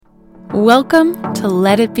Welcome to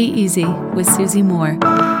Let It Be Easy with Susie Moore.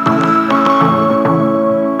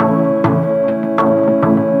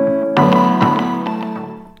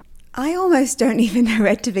 I almost don't even know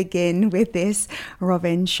where to begin with this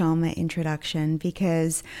Robin Sharma introduction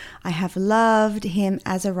because I have loved him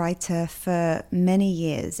as a writer for many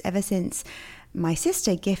years, ever since my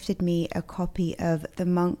sister gifted me a copy of The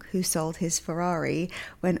Monk Who Sold His Ferrari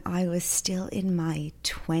when I was still in my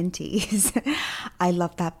 20s. I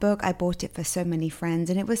loved that book. I bought it for so many friends,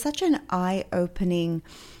 and it was such an eye-opening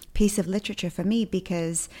piece of literature for me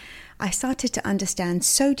because I started to understand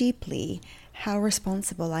so deeply how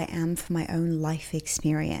responsible I am for my own life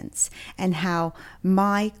experience and how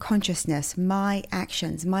my consciousness, my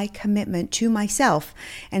actions, my commitment to myself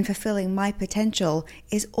and fulfilling my potential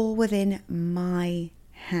is all within my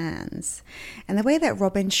hands. And the way that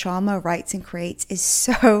Robin Sharma writes and creates is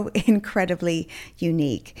so incredibly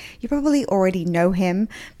unique. You probably already know him,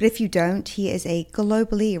 but if you don't, he is a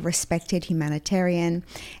globally respected humanitarian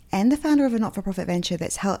and the founder of a not-for-profit venture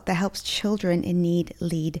that helps children in need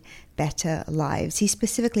lead better lives. He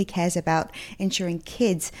specifically cares about ensuring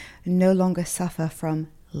kids no longer suffer from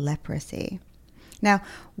leprosy. Now,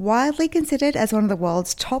 widely considered as one of the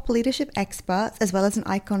world's top leadership experts, as well as an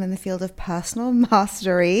icon in the field of personal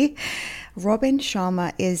mastery, Robin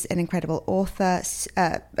Sharma is an incredible author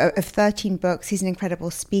of 13 books. He's an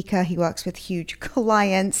incredible speaker. He works with huge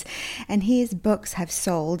clients, and his books have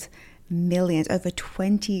sold millions, over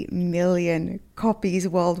 20 million copies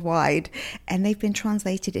worldwide, and they've been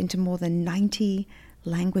translated into more than 90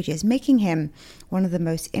 languages, making him one of the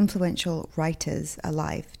most influential writers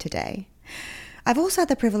alive today. I've also had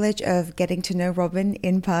the privilege of getting to know Robin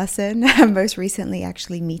in person, most recently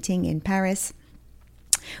actually meeting in Paris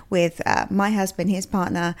with my husband, his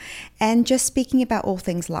partner, and just speaking about all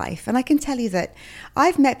things life. And I can tell you that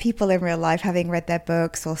I've met people in real life having read their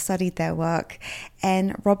books or studied their work,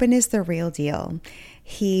 and Robin is the real deal.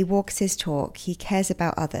 He walks his talk, he cares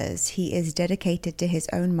about others, he is dedicated to his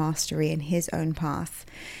own mastery and his own path.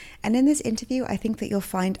 And in this interview, I think that you'll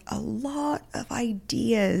find a lot of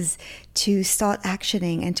ideas to start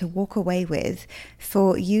actioning and to walk away with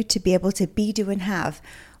for you to be able to be, do, and have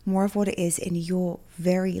more of what it is in your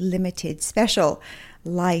very limited, special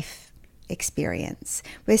life experience.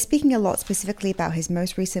 We're speaking a lot specifically about his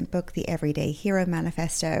most recent book, The Everyday Hero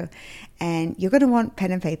Manifesto. And you're going to want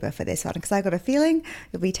pen and paper for this one because I've got a feeling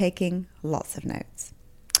you'll be taking lots of notes.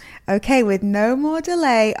 Okay, with no more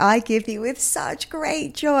delay, I give you with such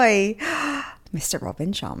great joy, Mr.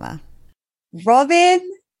 Robin Sharma. Robin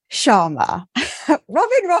Sharma.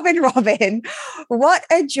 Robin. What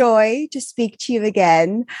a joy to speak to you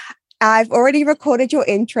again. I've already recorded your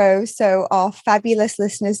intro, so our fabulous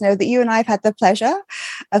listeners know that you and I have had the pleasure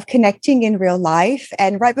of connecting in real life.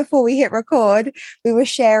 And right before we hit record, we were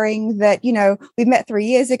sharing that, we met 3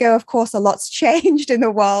 years ago. Of course, a lot's changed in the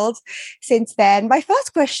world since then. My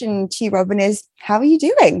first question to you, Robin, is how are you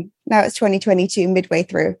doing? Now it's 2022, midway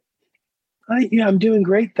through. I'm doing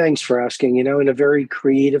great. Thanks for asking. In a very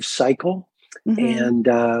creative cycle. Mm-hmm.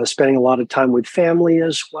 And spending a lot of time with family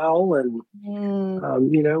as well, and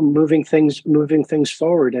moving things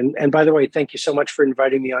forward. And by the way, thank you so much for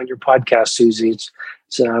inviting me on your podcast, Susie.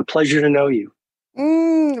 It's a pleasure to know you.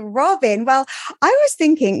 Robin, well, I was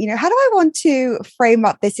thinking, how do I want to frame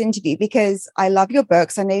up this interview? Because I love your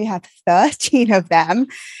books. I know you have 13 of them,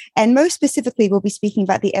 and most specifically, we'll be speaking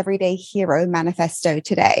about the Everyday Hero Manifesto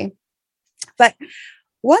today. But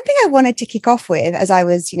one thing I wanted to kick off with as I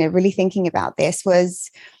was, really thinking about this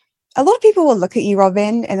was a lot of people will look at you,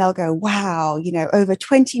 Robin, and they'll go, wow, over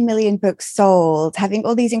 20 million books sold, having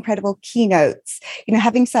all these incredible keynotes,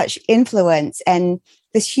 having such influence and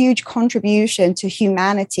this huge contribution to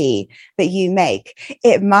humanity that you make.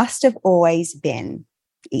 It must have always been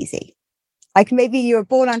easy. Like maybe you were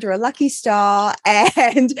born under a lucky star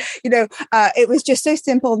and, it was just so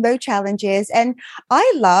simple, no challenges. And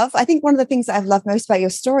I think one of the things that I've loved most about your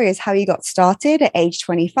story is how you got started at age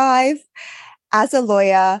 25 as a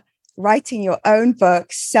lawyer, writing your own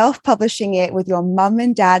book, self-publishing it with your mum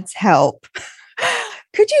and dad's help.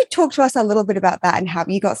 Could you talk to us a little bit about that and how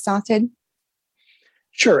you got started?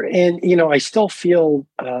 Sure. And, I still feel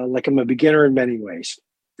like I'm a beginner in many ways.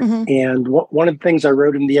 Mm-hmm. And one of the things I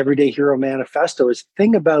wrote in the Everyday Hero Manifesto is the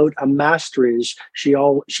thing about a master is she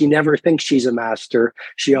never thinks she's a master.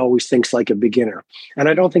 She always thinks like a beginner. And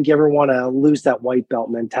I don't think you ever want to lose that white belt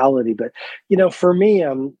mentality. But, for me,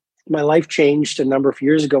 my life changed a number of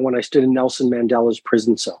years ago when I stood in Nelson Mandela's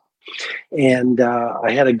prison cell. And I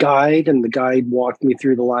had a guide, and the guide walked me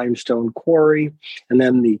through the limestone quarry and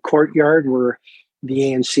then the courtyard where the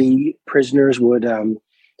ANC prisoners would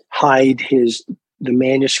hide his the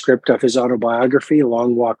manuscript of his autobiography, A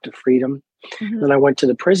Long Walk to Freedom. Mm-hmm. Then I went to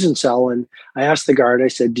the prison cell and I asked the guard, I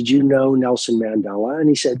said, did you know Nelson Mandela? And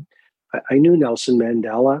he said, I knew Nelson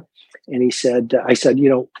Mandela. And he said, I said,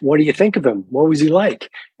 what do you think of him? What was he like?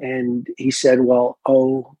 And he said, well,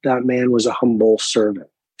 that man was a humble servant.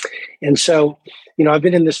 And so, I've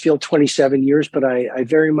been in this field 27 years, but I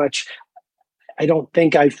very much, I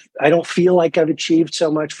don't feel like I've achieved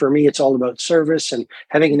so much. For me, it's all about service and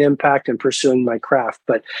having an impact and pursuing my craft.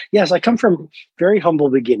 But yes, I come from very humble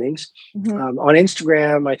beginnings. Mm-hmm. On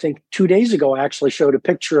Instagram, I think 2 days ago, I actually showed a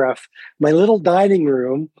picture of my little dining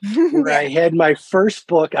room where I had my first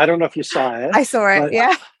book. I don't know if you saw it. I saw it.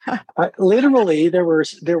 Yeah. Literally, there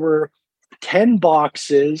were 10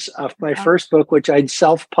 boxes of my first book, which I'd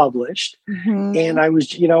self-published. Mm-hmm. And I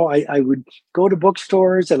was, I would go to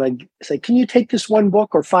bookstores and I'd say, can you take this one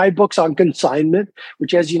book or 5 books on consignment,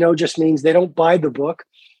 which, as you know, just means they don't buy the book.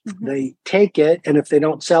 Mm-hmm. They take it. And if they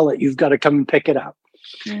don't sell it, you've got to come and pick it up.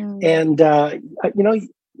 Mm-hmm. And,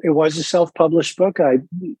 it was a self-published book. I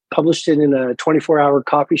published it in a 24-hour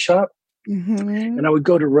copy shop. Mm-hmm. And I would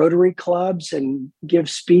go to Rotary clubs and give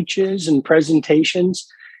speeches and presentations.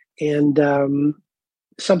 And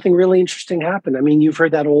something really interesting happened. I mean, you've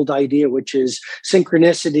heard that old idea, which is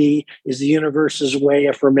synchronicity is the universe's way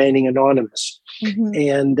of remaining anonymous. Mm-hmm.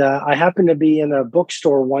 And I happened to be in a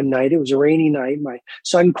bookstore one night. It was a rainy night. My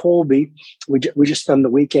son, Colby, we just spent the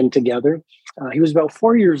weekend together. He was about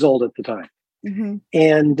 4 years old at the time. Mm-hmm.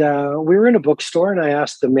 And we were in a bookstore, and I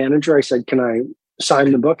asked the manager, I said, can I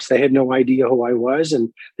sign the books? They had no idea who I was.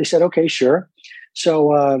 And they said, okay, sure.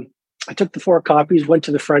 So I took the 4 copies, went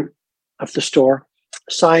to the front of the store,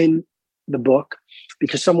 signed the book,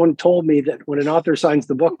 because someone told me that when an author signs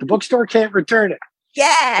the bookstore can't return it.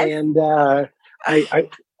 Yes. And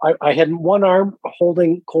I had one arm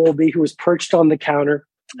holding Colby, who was perched on the counter,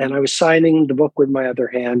 and I was signing the book with my other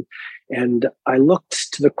hand. And I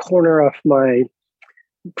looked to the corner of my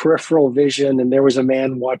peripheral vision, and there was a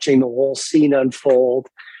man watching the whole scene unfold.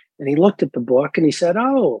 And he looked at the book and he said,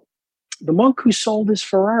 "Oh, The Monk Who Sold His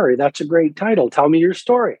Ferrari. That's a great title. Tell me your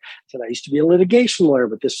story." I said, "I used to be a litigation lawyer,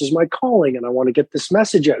 but this is my calling, and I want to get this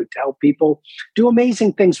message out to help people do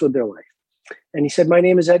amazing things with their life." And he said, "My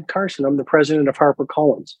name is Ed Carson. I'm the president of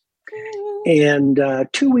HarperCollins." And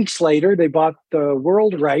 2 weeks later, they bought the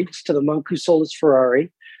world rights to The Monk Who Sold His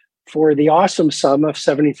Ferrari for the awesome sum of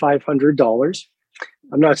 $7,500.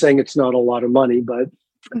 I'm not saying it's not a lot of money, but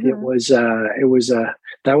it was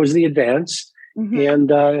that was the advance.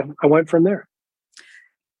 And I went from there.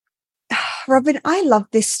 Robin, I love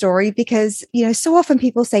this story because, so often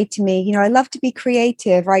people say to me, I love to be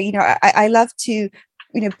creative, right? I love to,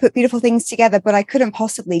 put beautiful things together, but I couldn't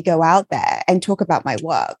possibly go out there and talk about my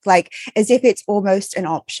work, like as if it's almost an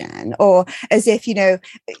option, or as if,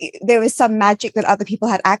 there was some magic that other people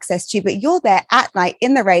had access to, but you're there at night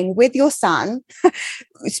in the rain with your son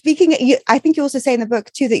speaking. I think you also say in the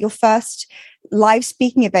book too, that your first live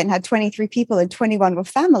speaking event had 23 people and 21 were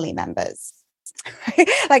family members.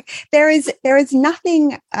 Like there is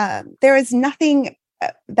nothing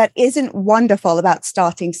that isn't wonderful about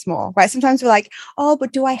starting small, right? Sometimes we're like, oh,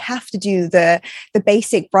 but do I have to do the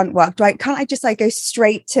basic brunt work? Can't I just go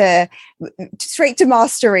straight to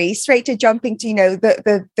mastery, straight to jumping to,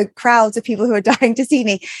 the crowds of people who are dying to see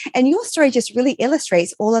me? And your story just really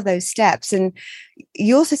illustrates all of those steps. And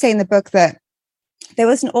you also say in the book that there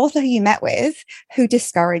was an author who you met with who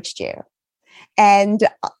discouraged you. And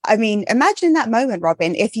I mean, imagine in that moment,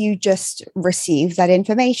 Robin, if you just received that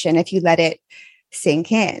information, if you let it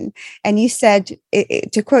sink in. And you said,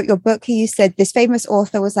 to quote your book, you said, this famous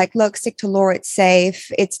author was like, look, stick to law, it's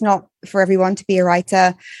safe. It's not for everyone to be a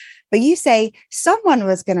writer. But you say someone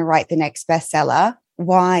was going to write the next bestseller.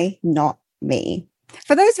 Why not me?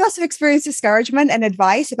 For those of us who experienced discouragement and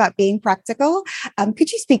advice about being practical,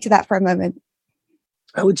 could you speak to that for a moment?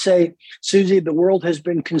 I would say, Susie, the world has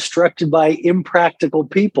been constructed by impractical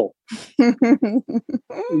people.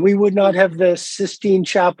 We would not have the Sistine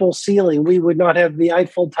Chapel ceiling. We would not have the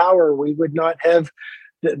Eiffel Tower. We would not have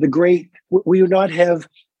we would not have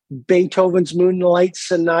Beethoven's Moonlight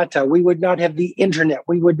Sonata. We would not have the internet.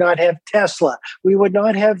 We would not have Tesla. We would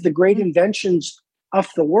not have the great inventions of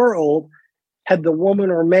the world had the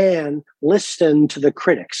woman or man listened to the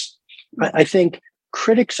critics. I think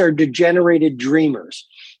critics are degenerated dreamers.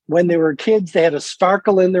 When they were kids, they had a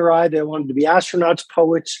sparkle in their eye. They wanted to be astronauts,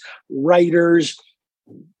 poets, writers,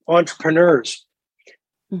 entrepreneurs.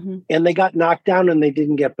 And they got knocked down and they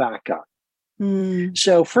didn't get back up.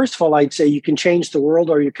 So first of all, I'd say you can change the world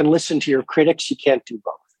or you can listen to your critics. You can't do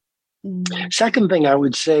both. Second thing I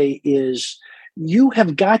would say is you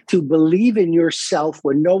have got to believe in yourself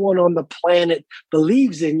when no one on the planet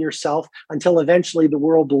believes in yourself until eventually the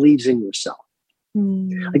world believes in yourself.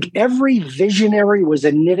 Like every visionary was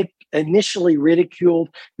initially ridiculed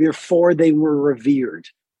before they were revered.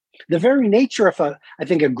 The very nature of I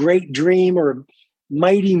think a great dream or a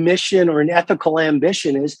mighty mission or an ethical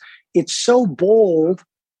ambition is it's so bold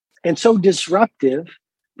and so disruptive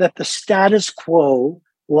that the status quo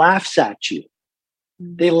laughs at you.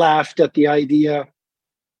 They laughed at the idea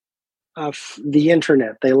of the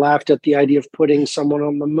internet. They laughed at the idea of putting someone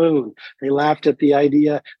on the moon. They laughed at the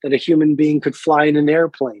idea that a human being could fly in an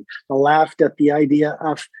airplane. They laughed at the idea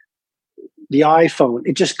of the iPhone.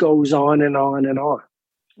 It just goes on and on and on.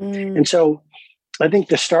 And so I think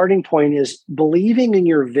the starting point is believing in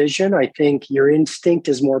your vision. I think your instinct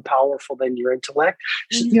is more powerful than your intellect.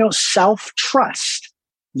 Self-trust.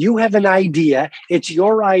 You have an idea. It's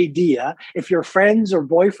your idea. If your friends or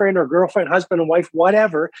boyfriend or girlfriend, husband and wife,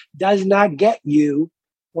 whatever, does not get you,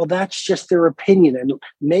 well, that's just their opinion. And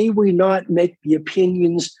may we not make the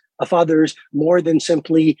opinions of others more than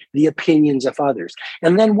simply the opinions of others.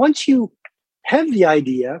 And then once you have the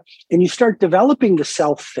idea and you start developing the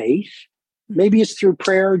self-faith, maybe it's through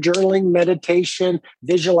prayer, journaling, meditation,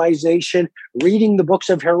 visualization, reading the books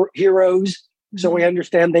of heroes, so we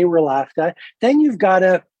understand they were laughed at. Then you've got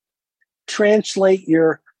to translate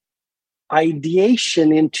your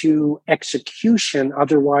ideation into execution.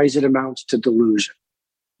 Otherwise, it amounts to delusion.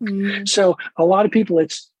 So a lot of people,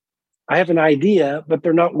 I have an idea, but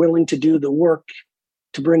they're not willing to do the work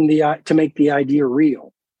to make the idea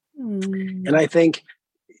real. And I think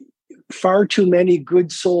far too many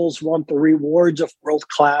good souls want the rewards of world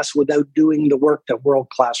class without doing the work that world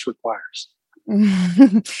class requires.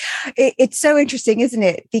 It's so interesting, isn't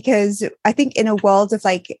it? Because I think in a world of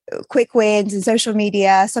like quick wins and social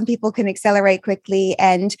media, some people can accelerate quickly.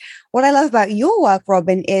 And what I love about your work,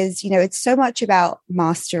 Robin, is, it's so much about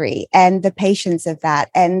mastery and the patience of that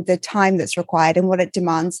and the time that's required and what it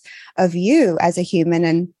demands of you as a human.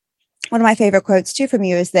 And one of my favorite quotes too from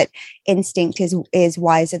you is that instinct is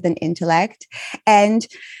wiser than intellect. And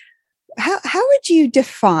how would you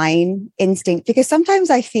define instinct? Because sometimes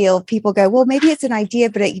I feel people go, well, maybe it's an idea,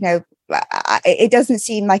 but it doesn't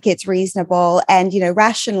seem like it's reasonable. And,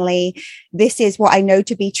 rationally, this is what I know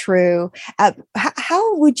to be true.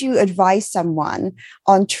 How would you advise someone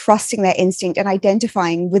on trusting their instinct and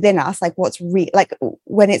identifying within us, like what's real, like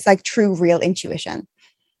when it's like true, real intuition?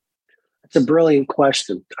 It's a brilliant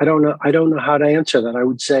question. I don't know how to answer that. I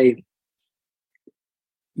would say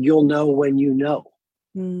you'll know when you know.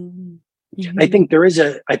 Mm-hmm. I think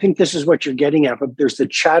this is what you're getting at, but there's the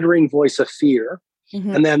chattering voice of fear,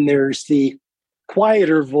 and then there's the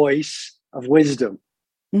quieter voice of wisdom.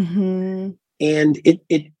 And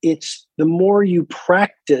it's the more you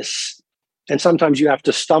practice, and sometimes you have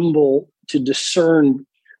to stumble to discern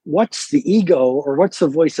what's the ego or what's the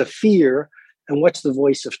voice of fear and what's the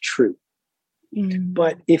voice of truth.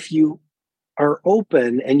 But if you are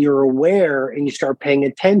open and you're aware and you start paying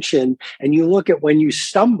attention and you look at when you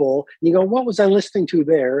stumble, you go, what was I listening to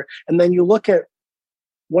there? And then you look at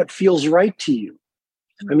what feels right to you.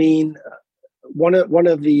 I mean, one of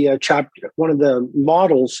the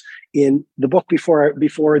models in the book before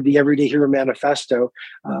the Everyday Hero Manifesto,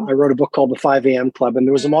 I wrote a book called The 5 a.m. Club, and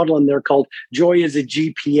there was a model in there called Joy is a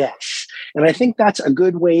GPS. And I think that's a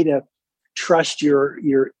good way to trust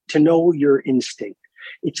to know your instinct.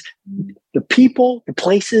 It's the people, the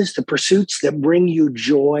places, the pursuits that bring you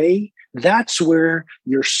joy. That's where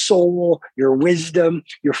your soul, your wisdom,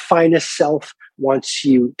 your finest self wants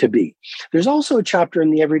you to be. There's also a chapter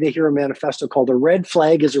in the Everyday Hero Manifesto called "A Red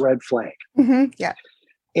Flag is a Red Flag." Yeah.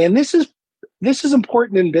 And this is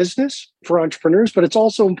important in business for entrepreneurs, but it's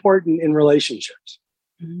also important in relationships.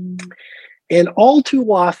 And all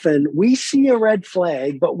too often, we see a red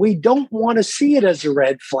flag, but we don't want to see it as a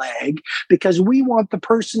red flag because we want the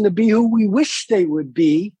person to be who we wish they would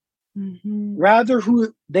be, rather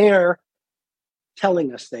who they're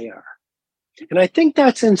telling us they are. And I think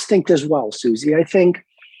that's instinct as well, Susie. I think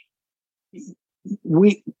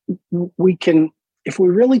we can, if we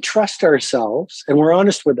really trust ourselves and we're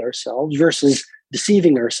honest with ourselves versus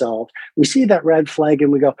deceiving ourselves, we see that red flag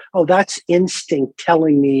and we go, oh, that's instinct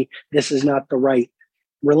telling me this is not the right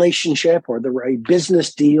relationship or the right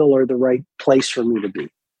business deal or the right place for me to be.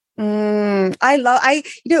 One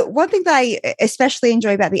thing that I especially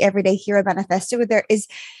enjoy about the Everyday Hero Manifesto there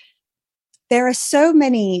are so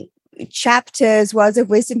many chapters, words of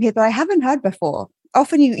wisdom here that I haven't heard before.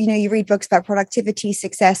 Often you read books about productivity,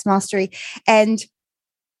 success, mastery, and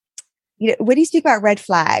when you speak about red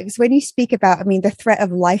flags, when you speak about, I mean, the threat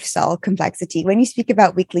of lifestyle complexity, when you speak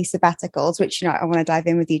about weekly sabbaticals, which, I want to dive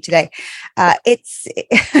in with you today, it's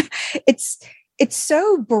it's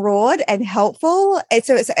so broad and helpful. It's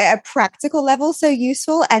a practical level so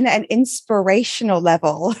useful, and an inspirational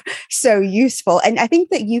level so useful. And I think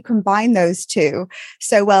that you combine those two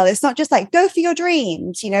so well. It's not just like go for your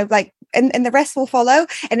dreams, like and the rest will follow.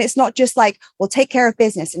 And it's not just like, well, take care of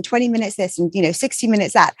business in 20 minutes this and 60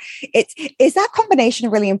 minutes that. Is that combination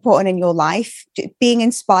really important in your life, being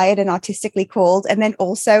inspired and artistically called? And then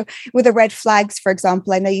also with the red flags, for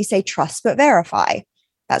example, I know you say trust but verify.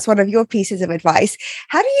 That's one of your pieces of advice.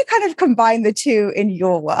 How do you kind of combine the two in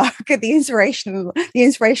your work, the inspirational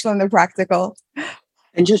and the practical?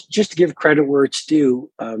 And just to give credit where it's due,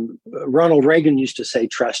 Ronald Reagan used to say,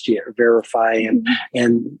 "Trust you, verify,"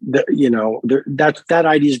 and that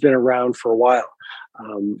idea's been around for a while,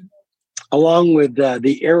 along with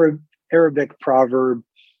the Arabic proverb,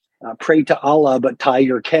 "Pray to Allah, but tie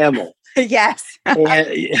your camel." Yes.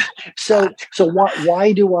 And so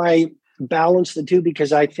why do I balance the two?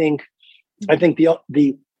 Because I think the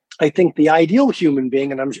ideal human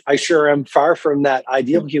being, and I sure am far from that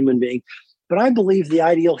ideal human being, but I believe the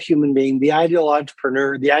ideal human being, the ideal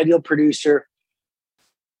entrepreneur, the ideal producer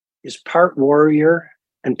is part warrior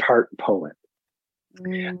and part poet.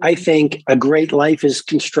 I think a great life is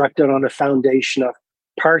constructed on a foundation of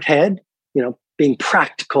part head, being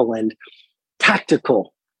practical and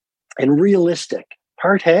tactical and realistic,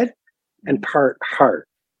 part head and part heart.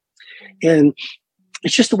 And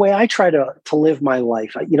it's just the way I try to live my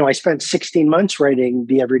life. I spent 16 months writing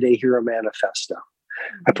the Everyday Hero Manifesto.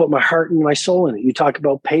 I put my heart and my soul in it. You talk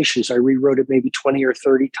about patience. I rewrote it maybe 20 or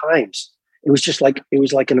 30 times. It was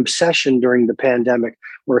like an obsession during the pandemic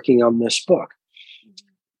working on this book.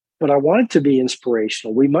 But I want it to be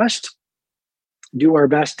inspirational. We must do our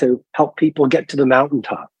best to help people get to the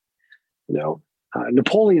mountaintop.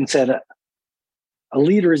 Napoleon said, a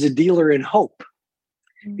leader is a dealer in hope.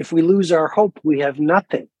 If we lose our hope, we have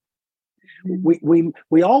nothing.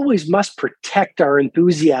 We always must protect our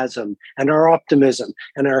enthusiasm and our optimism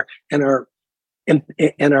and our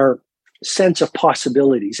sense of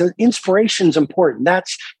possibilities. And inspiration's important.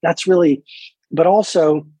 That's really, but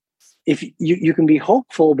also if you can be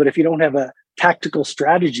hopeful, but if you don't have a tactical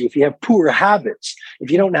strategy, if you have poor habits,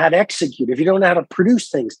 if you don't know how to execute, if you don't know how to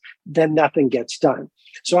produce things, then nothing gets done.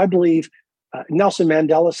 So I believe Nelson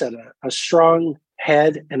Mandela said a strong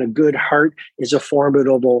head and a good heart is a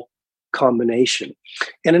formidable combination.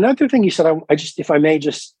 And another thing you said, if I may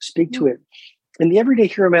just speak to it, in the Everyday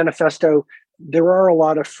Hero Manifesto, there are a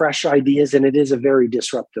lot of fresh ideas, and it is a very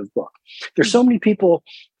disruptive book. There's so many people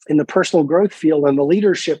in the personal growth field and the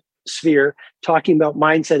leadership sphere talking about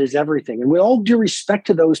mindset is everything. And with all due respect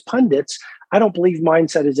to those pundits, I don't believe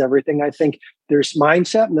mindset is everything. I think there's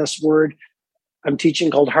mindset, and this word I'm teaching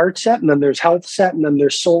called heart set, and then there's health set, and then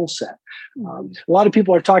there's soul set. A lot of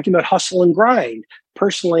people are talking about hustle and grind.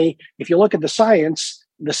 Personally, if you look at the science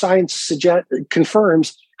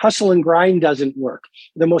confirms hustle and grind doesn't work.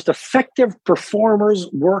 The most effective performers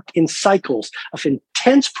work in cycles of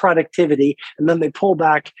intense productivity, and then they pull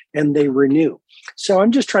back and they renew. So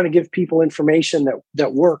I'm just trying to give people information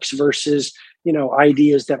that works versus,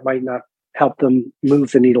 ideas that might not help them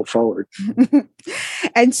move the needle forward.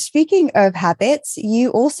 And speaking of habits, you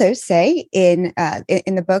also say in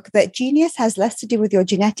the book that genius has less to do with your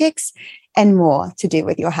genetics and more to do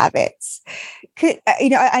with your habits.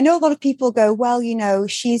 I know a lot of people go, well,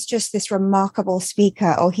 she's just this remarkable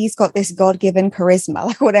speaker, or he's got this God-given charisma,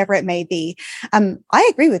 like whatever it may be. I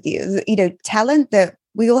agree with you. Talent that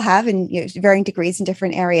we all have in varying degrees in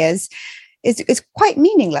different areas is quite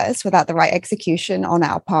meaningless without the right execution on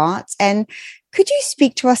our part. And could you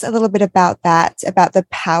speak to us a little bit about that, about the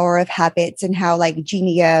power of habits and how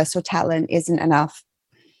genius or talent isn't enough?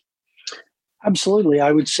 Absolutely.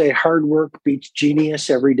 I would say hard work beats genius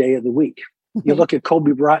every day of the week. You look at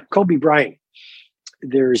Kobe Bryant.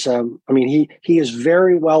 There's, he is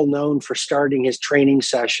very well known for starting his training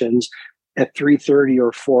sessions at 3:30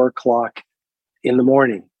 or 4 o'clock in the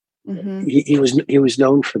morning. Mm-hmm. He was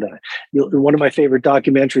known for that. One of my favorite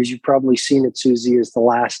documentaries, you've probably seen it, Susie, is The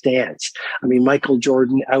Last Dance. Michael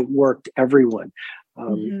Jordan outworked everyone.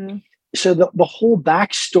 So the whole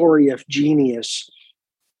backstory of genius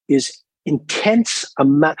is intense.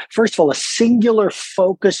 First of all, a singular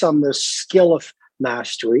focus on the skill of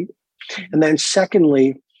mastery, and then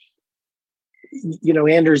secondly,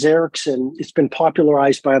 Anders Ericsson, it's been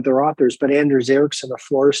popularized by other authors, but Anders Ericsson of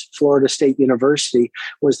Florida State University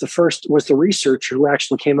was the researcher who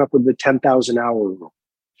actually came up with the 10,000 hour rule.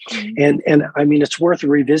 And I mean, it's worth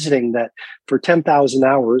revisiting that for 10,000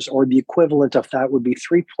 hours, or the equivalent of that would be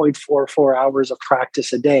 3.44 hours of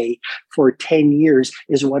practice a day for 10 years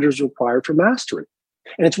is what is required for mastery.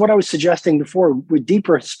 And it's what I was suggesting before, with deep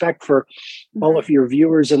respect for all of your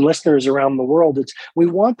viewers and listeners around the world. It's we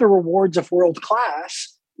want the rewards of world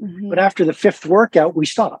class, but after the fifth workout, we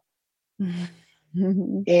stop.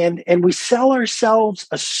 And we sell ourselves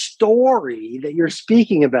a story that you're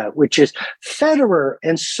speaking about, which is Federer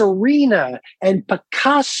and Serena and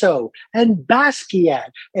Picasso and Basquiat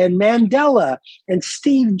and Mandela and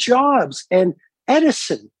Steve Jobs and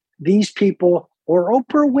Edison. These people, or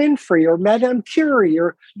Oprah Winfrey or Madame Curie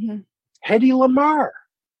or Hedy Lamarr.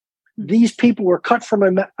 These people were cut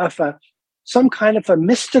from some kind of a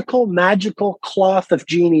mystical, magical cloth of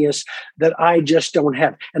genius that I just don't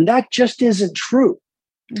have. And that just isn't true.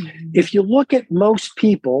 If you look at most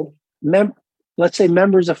people, let's say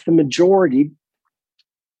members of the majority,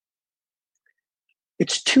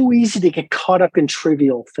 it's too easy to get caught up in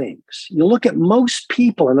trivial things. You look at most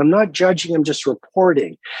people, and I'm not judging, I'm just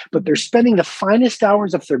reporting, but they're spending the finest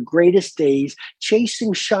hours of their greatest days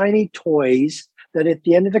chasing shiny toys that at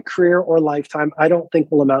the end of the career or lifetime, I don't think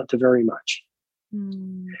will amount to very much.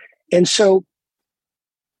 And so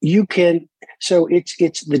it's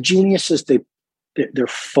the geniuses, they're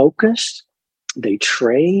focused, they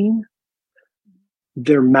train,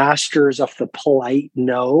 they're masters of the polite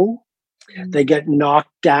no. They get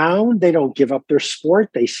knocked down. They don't give up their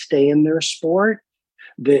sport. They stay in their sport.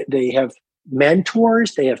 They have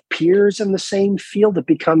mentors. They have peers in the same field. It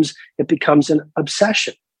becomes an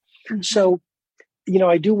obsession. So,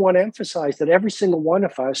 I do want to emphasize that every single one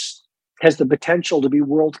of us has the potential to be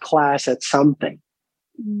world class at something.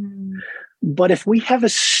 But if we have a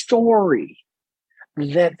story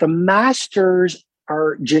that the masters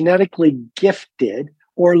are genetically gifted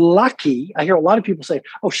or lucky, I hear a lot of people say,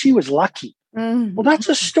 oh, she was lucky. Well, that's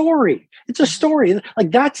a story. It's a story.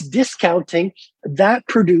 Like, that's discounting that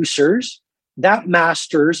producers, that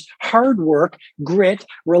masters, hard work, grit,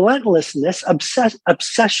 relentlessness,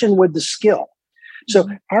 obsession with the skill. So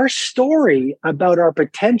our story about our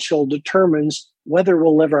potential determines whether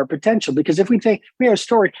we'll live our potential. Because if we think we have a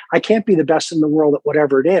story, I can't be the best in the world at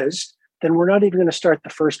whatever it is, then we're not even going to start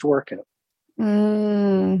the first workout.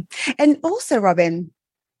 And also, Robin,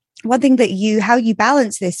 one thing that how you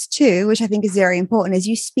balance this too, which I think is very important, is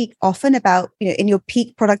you speak often about, in your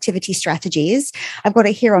peak productivity strategies. I've got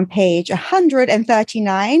it here on page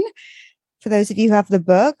 139. For those of you who have the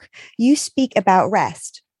book, you speak about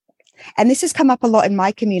rest. And this has come up a lot in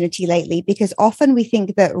my community lately, because often we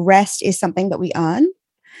think that rest is something that we earn,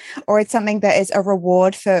 or it's something that is a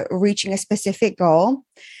reward for reaching a specific goal.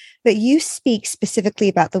 But you speak specifically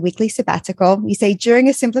about the weekly sabbatical. You say, during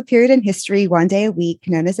a simpler period in history, one day a week,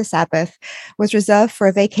 known as a Sabbath, was reserved for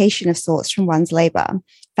a vacation of sorts from one's labor.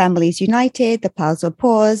 Families united, the plows were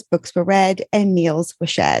paused, books were read, and meals were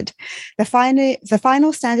shared. The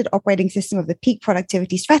final standard operating system of the peak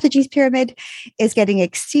productivity strategies pyramid is getting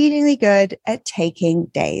exceedingly good at taking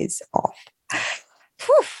days off.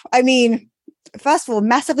 Whew. I mean, first of all,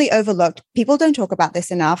 massively overlooked. People don't talk about this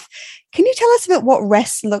enough. Can you tell us about what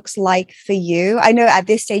rest looks like for you? I know at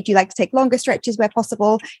this stage you like to take longer stretches where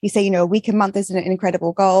possible. You say, a week a month is an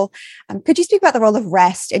incredible goal. Could you speak about the role of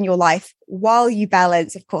rest in your life while you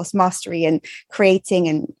balance, of course, mastery and creating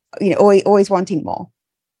and, always wanting more?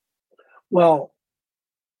 Well,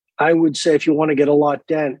 I would say if you want to get a lot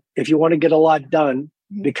done,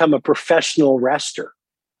 become a professional rester.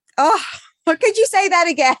 Oh, could you say that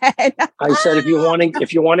again? I said, if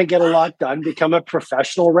you want to get a lot done, become a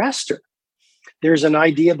professional rester. There's an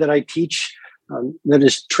idea that I teach that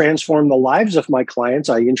has transformed the lives of my clients.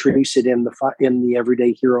 I introduce it in the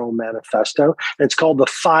Everyday Hero Manifesto. It's called the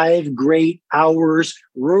 5 Great Hours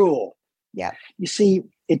Rule. Yeah. You see,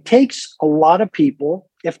 it takes a lot of people,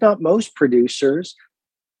 if not most producers,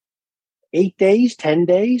 8 days, 10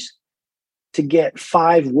 days to get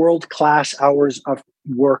 5 world-class hours of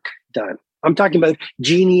work done. I'm talking about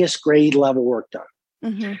genius grade level work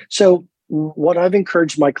done. So what I've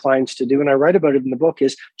encouraged my clients to do, and I write about it in the book,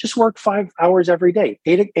 is just work 5 hours every day,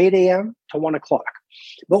 8 a.m. to 1 o'clock.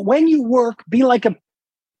 But when you work, be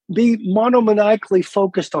monomaniacally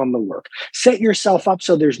focused on the work. Set yourself up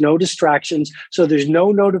so there's no distractions, so there's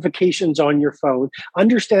no notifications on your phone.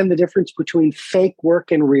 Understand the difference between fake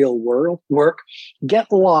work and real work.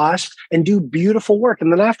 Get lost and do beautiful work.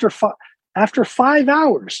 And then after 5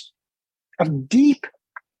 hours of deep,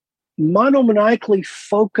 monomaniacally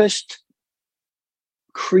focused,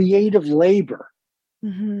 creative labor,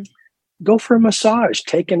 go for a massage,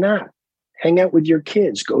 take a nap, hang out with your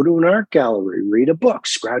kids, go to an art gallery, read a book,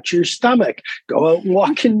 scratch your stomach, go out and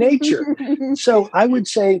walk in nature. So I would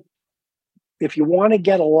say, if you want to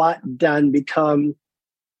get a lot done, become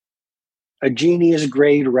a genius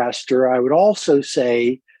grade rester. I would also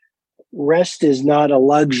say rest is not a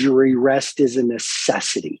luxury, rest is a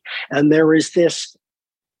necessity. And there is this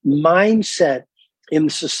mindset in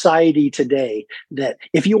society today that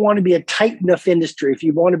if you want to be a tight enough industry, if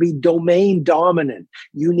you want to be domain dominant,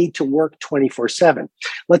 you need to work 24/7.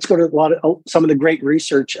 Let's go to some of the great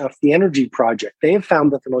research of the Energy Project. They have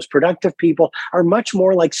found that the most productive people are much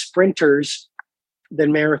more like sprinters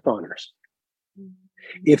than marathoners.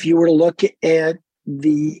 If you were to look at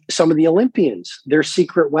some of the Olympians, their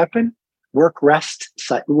secret weapon,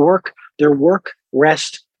 their work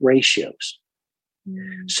rest ratios.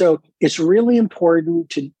 So it's really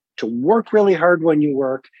important to work really hard when you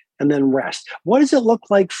work and then rest. What does it look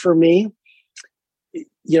like for me?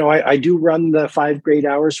 I do run the 5 great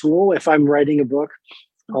hours rule. If I'm writing a book,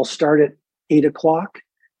 I'll start at 8 o'clock.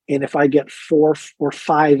 And if I get 4 or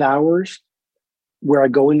 5 hours where I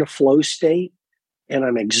go into flow state and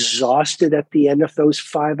I'm exhausted at the end of those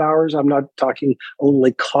 5 hours, I'm not talking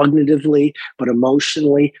only cognitively, but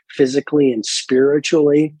emotionally, physically, and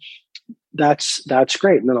spiritually, that's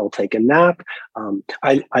great. And then I'll take a nap.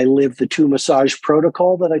 I live the 2 massage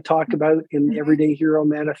protocol that I talk about in the Everyday Hero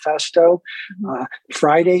Manifesto.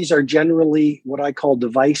 Fridays are generally what I call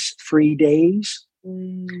device-free days.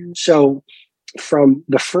 So from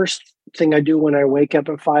the first thing I do when I wake up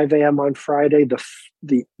at 5 a.m. on Friday,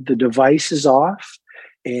 the device is off.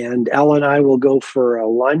 And Elle and I will go for a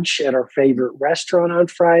lunch at our favorite restaurant on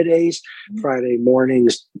Fridays. Friday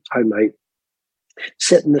mornings, I might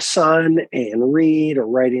sit in the sun and read or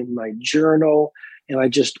write in my journal. And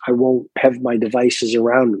I won't have my devices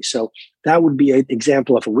around me. So that would be an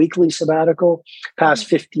example of a weekly sabbatical. Past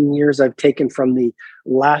 15 years, I've taken from the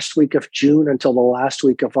last week of June until the last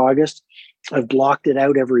week of August. I've blocked it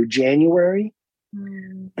out every January,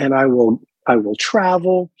 and I will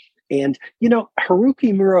travel. And,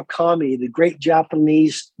 Haruki Murakami, the great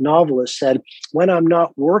Japanese novelist, said, when I'm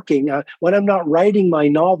not working, when I'm not writing my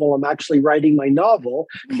novel, I'm actually writing my novel,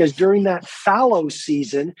 because during that fallow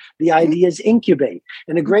season, the ideas incubate.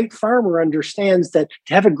 And a great farmer understands that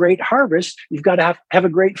to have a great harvest, you've got to have a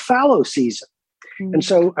great fallow season. And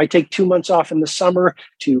so I take 2 months off in the summer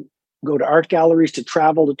to go to art galleries, to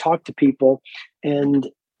travel, to talk to people. And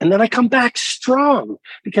then I come back strong,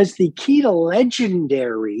 because the key to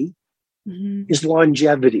legendary is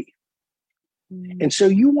longevity. And so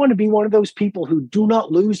you want to be one of those people who do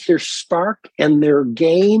not lose their spark and their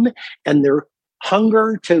game and their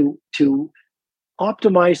hunger to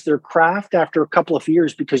optimize their craft after a couple of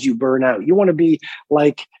years because you burn out. You want to be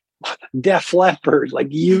like Def Leppard, like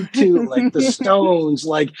U2, like the Stones,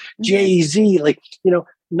 like Jay-Z, like,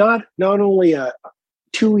 not only a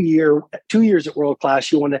 2 years at world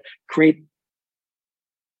class, you want to create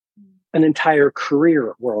an entire career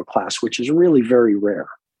at world class, which is really very rare.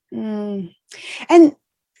 And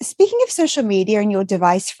speaking of social media and your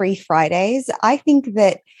device-free Fridays, I think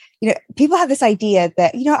that, people have this idea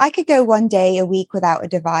that, I could go 1 day a week without a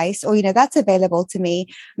device, or, that's available to me,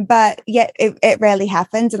 but yet it rarely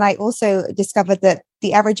happens. And I also discovered that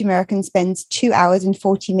the average American spends 2 hours and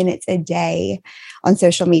 40 minutes a day on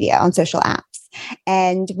social media, on social apps.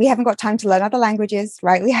 And we haven't got time to learn other languages,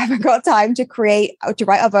 right? We haven't got time to create or to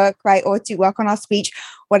write a book, right? Or to work on our speech,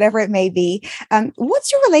 whatever it may be.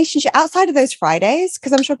 What's your relationship outside of those Fridays?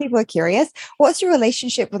 Because I'm sure people are curious. What's your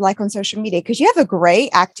relationship with on social media? Because you have a great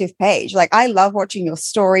active page. Like, I love watching your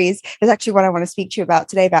stories. There's actually one I want to speak to you about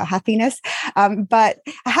today about happiness. But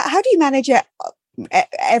how do you manage it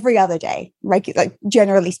every other day, like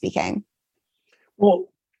generally speaking? Well,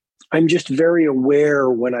 I'm just very aware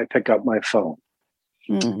when I pick up my phone.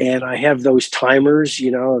 And I have those timers,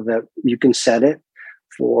 that you can set it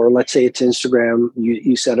for, let's say it's Instagram,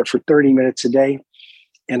 you set it for 30 minutes a day.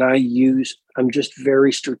 And I'm just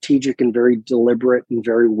very strategic and very deliberate and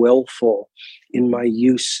very willful in my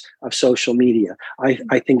use of social media.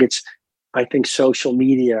 I think social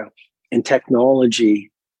media and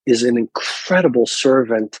technology is an incredible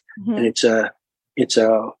servant, and it's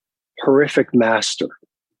a horrific master.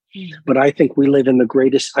 But I think we live in the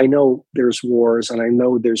greatest. I know there's wars, and I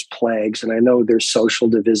know there's plagues, and I know there's social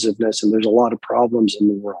divisiveness, and there's a lot of problems in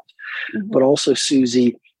the world. But also,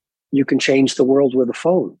 Susie, you can change the world with a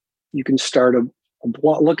phone. You can start a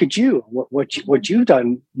blog. Look at you, what you've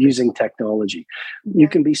done using technology. You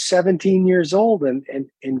can be 17 years old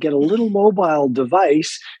and get a little mobile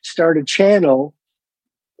device, start a channel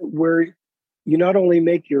where you not only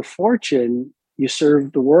make your fortune, you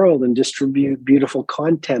serve the world and distribute beautiful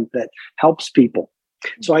content that helps people.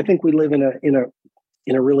 So I think we live in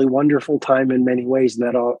a really wonderful time in many ways, and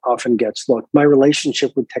that often gets looked. My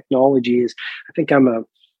relationship with technology is, I think I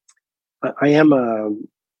am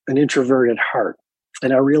an introvert at heart,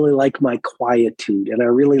 and I really like my quietude, and I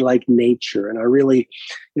really like nature, and I really,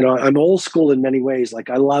 I'm old school in many ways. Like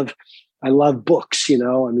I love books, I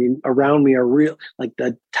mean, around me are real, like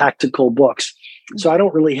the tactical books. So I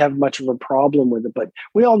don't really have much of a problem with it, but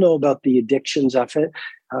we all know about the addictions of it.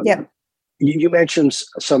 Yeah. You mentioned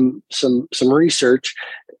some research.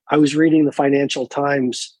 I was reading the Financial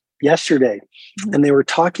Times yesterday, and they were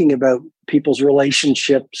talking about people's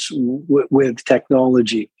relationships with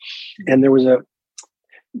technology. And there was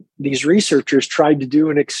these researchers tried to do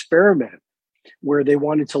an experiment where they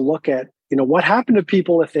wanted to look at, what happened to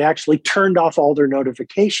people if they actually turned off all their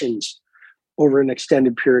notifications over an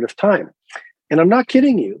extended period of time. And I'm not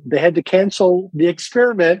kidding you. They had to cancel the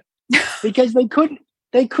experiment because they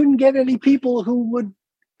couldn't get any people who would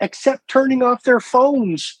accept turning off their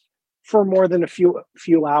phones for more than a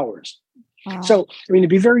few hours. Wow. So, I mean, to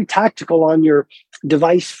be very tactical on your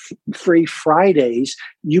device-free Fridays,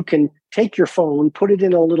 you can take your phone, put it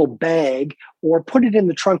in a little bag, or put it in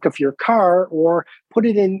the trunk of your car, or put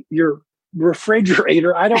it in your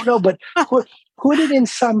refrigerator. I don't know, but put it in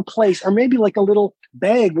some place, or maybe like a little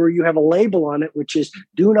bag where you have a label on it, which is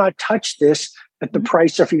 "Do not touch this at the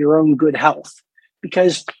price of your own good health."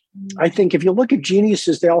 Because I think if you look at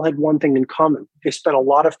geniuses, they all had one thing in common. They spent a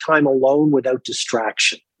lot of time alone without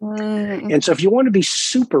distraction. And so if you want to be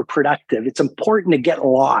super productive, it's important to get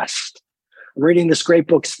lost. I'm reading this great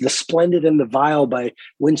book, The Splendid and the Vile by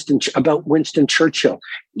Winston Churchill.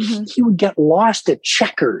 He would get lost at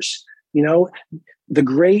Chequers. The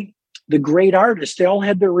great artists, they all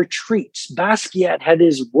had their retreats. Basquiat had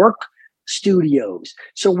his work studios.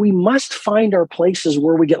 So we must find our places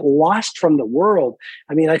where we get lost from the world.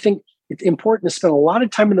 I mean, I think it's important to spend a lot of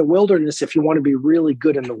time in the wilderness if you want to be really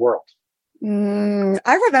good in the world.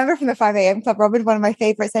 I remember from the 5 a.m. Club, Robin, one of my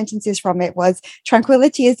favorite sentences from it was,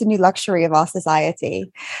 tranquility is the new luxury of our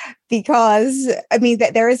society. Because, I mean,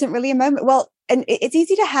 that there isn't really a moment. Well, and it's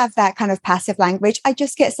easy to have that kind of passive language. I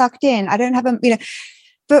just get sucked in. I don't have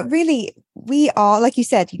but really, we are, like you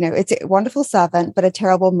said, it's a wonderful servant, but a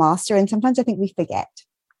terrible master. And sometimes I think we forget.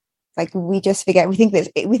 Like we just forget. We think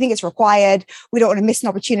it's required. We don't want to miss an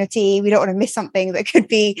opportunity. We don't want to miss something that could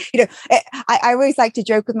be, I always like to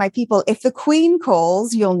joke with my people, if the Queen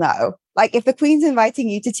calls, you'll know. Like if the Queen's inviting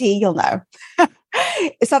you to tea, you'll know.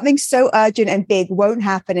 If something so urgent and big won't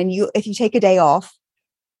happen, and if you take a day off,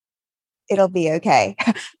 it'll be okay.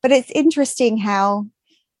 But it's interesting how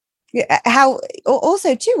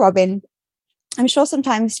also too, Robin, I'm sure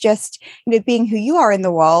sometimes just, being who you are in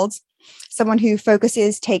the world, someone who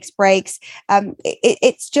focuses, takes breaks,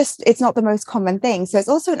 it's not the most common thing. So it's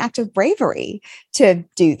also an act of bravery to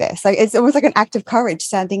do this. Like it's almost like an act of courage,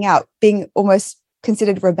 standing out, being almost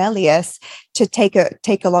considered rebellious to take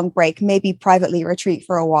a long break, maybe privately retreat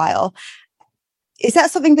for a while. Is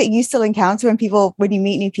that something that you still encounter when you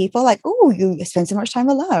meet new people? Like, oh, you spend so much time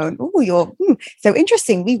alone. Oh, you're so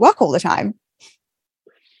interesting. We work all the time.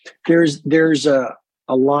 There's a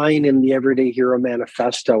line in the Everyday Hero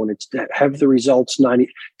Manifesto, and it's to have the results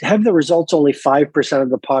only 5% of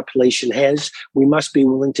the population has. We must be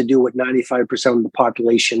willing to do what 95% of the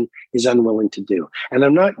population is unwilling to do. And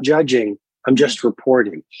I'm not judging. I'm just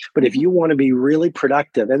reporting. But if you want to be really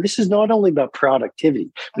productive, and this is not only about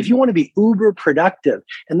productivity, but if you want to be uber productive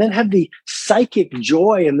and then have the psychic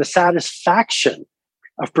joy and the satisfaction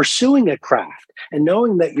of pursuing a craft and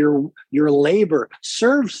knowing that your labor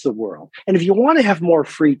serves the world, and if you want to have more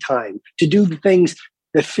free time to do the things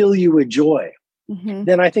that fill you with joy,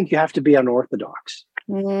 then I think you have to be unorthodox.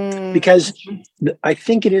 Because I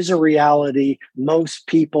think it is a reality. Most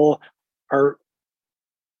people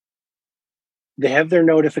they have their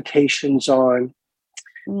notifications on.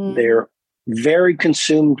 They're very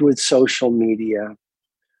consumed with social media.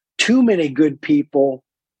 Too many good people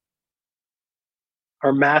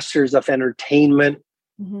are masters of entertainment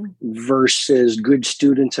versus good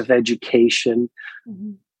students of education.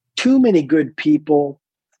 Too many good people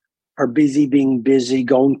are busy being busy,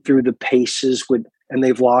 going through the paces and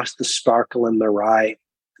they've lost the sparkle in their eye.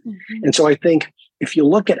 And so I think if you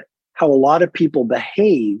look at how a lot of people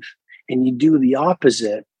behave and you do the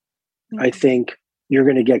opposite, I think you're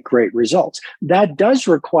going to get great results. That does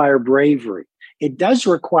require bravery. It does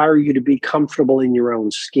require you to be comfortable in your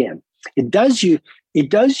own skin. It does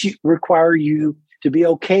require you to be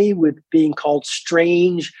okay with being called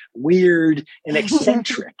strange, weird, and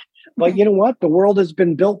eccentric. But you know what? The world has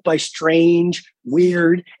been built by strange,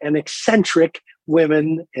 weird, and eccentric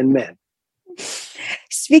women, and men.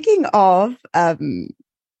 Speaking of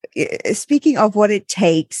what it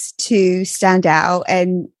takes to stand out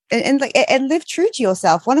and live true to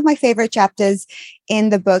yourself, one of my favorite chapters in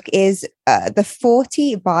the book is the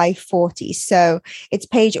 40 by 40. So it's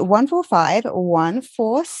page 145,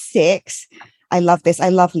 146. I love this. I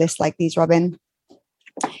love lists like these, Robin.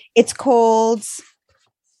 It's called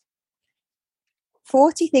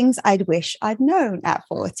 40 Things I'd Wish I'd Known at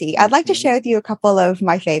 40. I'd like to share with you a couple of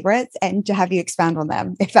my favorites and to have you expand on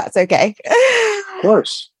them, if that's okay. Of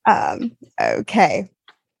course. Okay.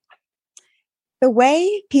 The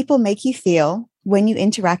way people make you feel when you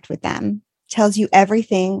interact with them tells you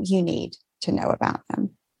everything you need to know about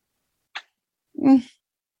them.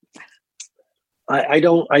 I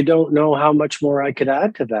don't know how much more I could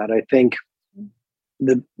add to that. I think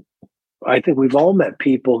we've all met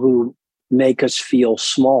people who make us feel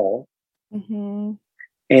small. Mm-hmm.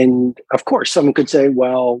 And of course, someone could say,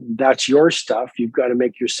 well, that's your stuff. You've got to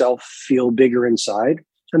make yourself feel bigger inside.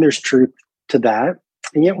 And there's truth to that.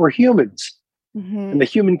 And yet we're humans. Mm-hmm. And the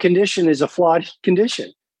human condition is a flawed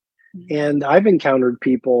condition. Mm-hmm. And I've encountered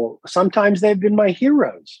people, sometimes they've been my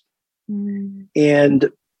heroes. Mm-hmm. And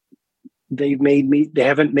they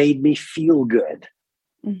haven't made me feel good.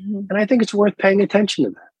 Mm-hmm. And I think it's worth paying attention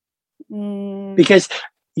to that. Mm. Because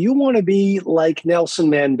you want to be like Nelson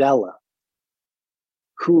Mandela,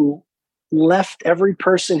 who left every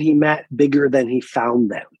person he met bigger than he found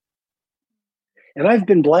them. And I've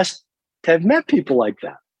been blessed to have met people like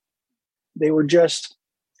that. They were just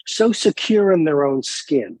so secure in their own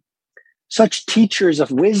skin, such teachers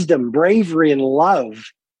of wisdom, bravery, and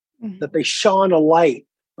love, that they shone a light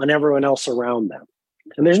on everyone else around them.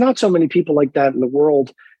 And there's not so many people like that in the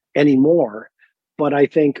world anymore, but I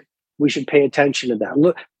think we should pay attention to that.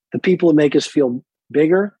 Look, the people who make us feel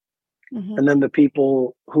bigger, mm-hmm. and then the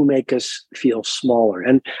people who make us feel smaller.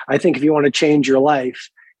 And I think if you want to change your life,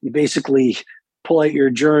 you basically pull out your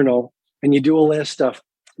journal and you do a list of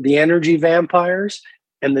the energy vampires,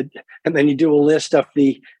 and then you do a list of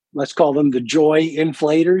the, let's call them the joy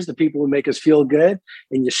inflators, the people who make us feel good,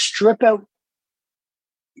 and you strip out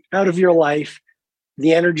of your life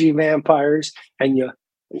the energy vampires, and you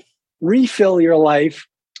refill your life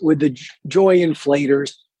with the joy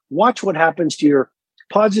inflators. Watch what happens to your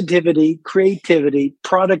positivity, creativity,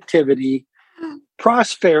 productivity,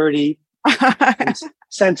 prosperity, and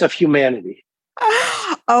sense of humanity.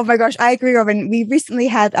 Oh my gosh, I agree, Robin. We recently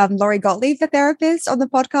had Lori Gottlieb, the therapist, on the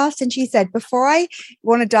podcast, and she said, before I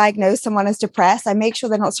want to diagnose someone as depressed, I make sure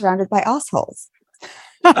they're not surrounded by assholes.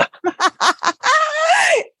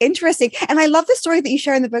 Interesting. And I love the story that you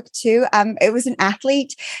share in the book too. It was an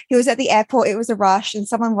athlete. He was at the airport. It was a rush and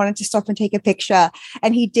someone wanted to stop and take a picture.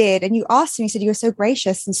 And he did. And you asked him, he said, you were so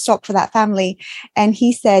gracious and stopped for that family. And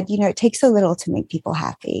he said, it takes so little to make people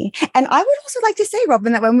happy. And I would also like to say,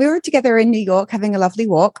 Robin, that when we were together in New York having a lovely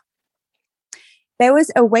walk, there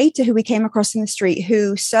was a waiter who we came across in the street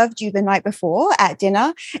who served you the night before at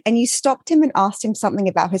dinner, and you stopped him and asked him something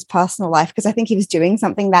about his personal life because I think he was doing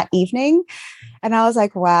something that evening. And I was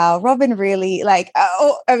like, wow, Robin really not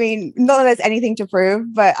that there's anything to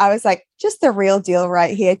prove, but I was like, just the real deal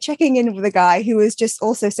right here, checking in with a guy who was just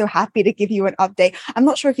also so happy to give you an update. I'm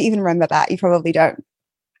not sure if you even remember that. You probably don't.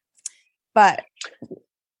 But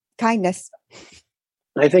kindness.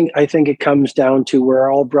 I think it comes down to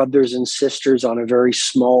we're all brothers and sisters on a very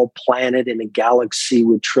small planet in a galaxy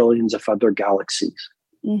with trillions of other galaxies.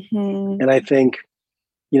 Mm-hmm. And I think,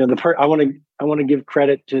 I want to give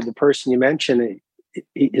credit to the person you mentioned.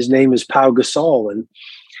 His name is Pau Gasol,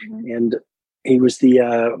 and he was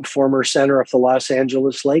the former center of the Los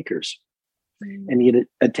Angeles Lakers. Mm-hmm. And he had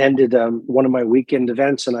attended one of my weekend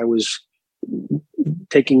events, and I was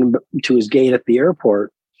taking him to his gate at the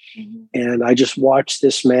airport. Mm-hmm. And I just watched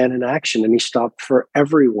this man in action, and he stopped for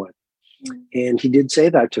everyone. Mm-hmm. And he did say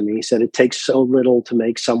that to me. He said, it takes so little to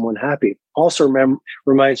make someone happy. Also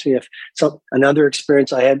reminds me of another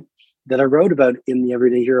experience I had that I wrote about in the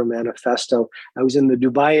Everyday Hero Manifesto. I was in the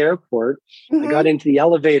Dubai airport. Mm-hmm. I got into the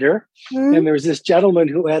elevator, mm-hmm. and there was this gentleman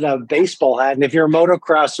who had a baseball hat. And if you're a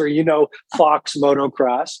motocrosser, Fox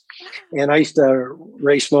motocross. And I used to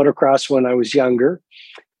race motocross when I was younger.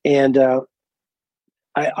 And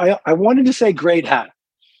I wanted to say great hat,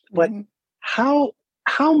 but mm-hmm.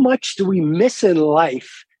 how much do we miss in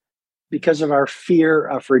life because of our fear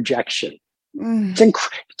of rejection? Mm.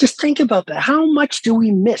 Just think about that. How much do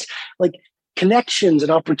we miss? Like connections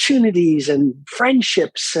and opportunities and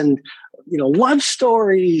friendships and love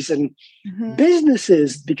stories and mm-hmm.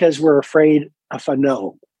 businesses because we're afraid of a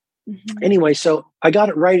no. Mm-hmm. Anyway, so I got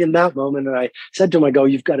it right in that moment, and I said to him, "I go,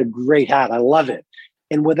 you've got a great hat. I love it."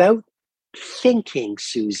 And without thinking,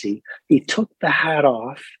 Susie, he took the hat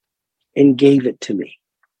off and gave it to me.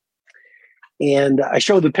 And I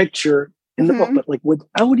show the picture in the book, but like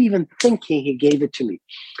without even thinking, he gave it to me.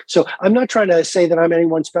 So I'm not trying to say that I'm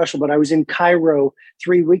anyone special, but I was in Cairo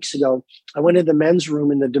 3 weeks ago. I went to the men's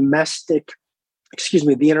room in the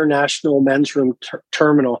the international men's room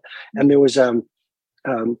terminal, and there was a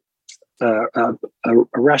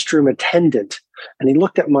restroom attendant, and he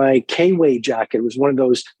looked at my K-Way jacket. It was one of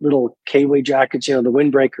those little K-Way jackets, the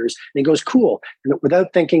windbreakers. And he goes, "Cool." And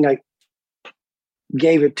without thinking, I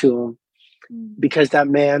gave it to him because that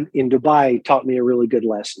man in Dubai taught me a really good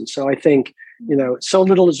lesson. So I think, so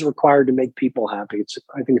little is required to make people happy.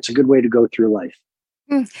 I think it's a good way to go through life.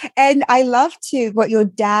 And I love what your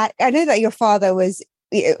dad, I know that your father was,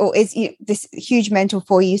 or is this huge mentor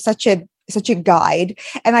for you, such a guide.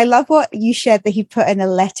 And I love what you shared that he put in a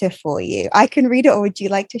letter for you. I can read it, or would you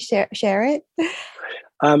like to share it?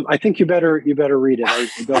 I think you better read it. I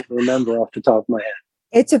don't remember off the top of my head.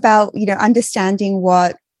 It's about, understanding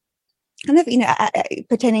what kind of,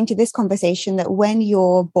 pertaining to this conversation, that when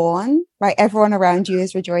you're born, right, everyone around you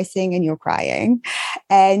is rejoicing and you're crying,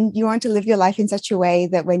 and you want to live your life in such a way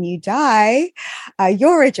that when you die,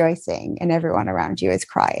 you're rejoicing and everyone around you is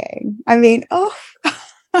crying. I mean, oh.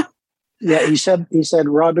 Yeah, he said,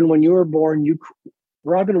 Robin, when you were born, you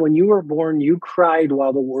cried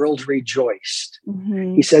while the world rejoiced.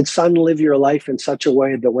 He said, son, live your life in such a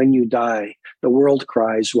way that when you die, the world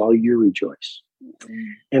cries while you rejoice.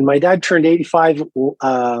 And my dad turned 85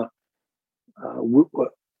 a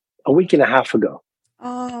week and a half ago.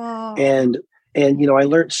 Oh. And I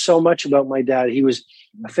learned so much about my dad. He was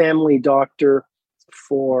a family doctor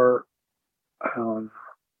for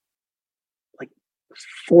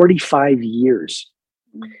 45 years.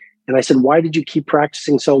 And I said, why did you keep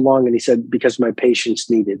practicing so long? And he said, because my patients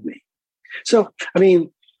needed me. So, I mean,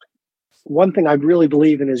 one thing I really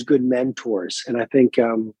believe in is good mentors. And I think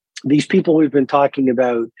these people we've been talking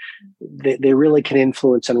about, they really can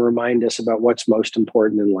influence and remind us about what's most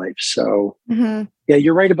important in life. So, yeah,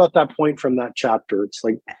 you're right about that point from that chapter. It's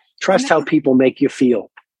like, trust how people make you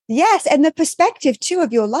feel. Yes. And the perspective too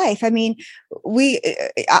of your life. I mean,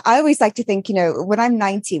 I always like to think, when I'm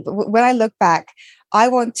 90, when I look back, I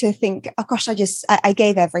want to think, oh gosh, I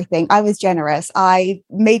gave everything. I was generous. I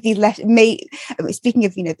speaking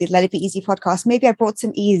of, the Let It Be Easy podcast, maybe I brought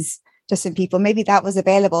some ease to some people. Maybe that was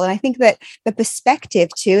available. And I think that the perspective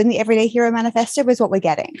too in the Everyday Hero Manifesto is what we're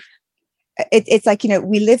getting. It's like,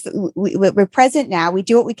 we're present now, we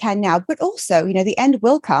do what we can now, but also, the end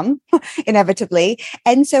will come inevitably.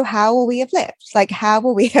 And so how will we have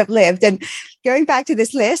lived? And going back to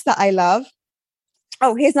this list that I love.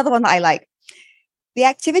 Oh, here's another one that I like. The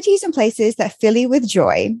activities and places that fill you with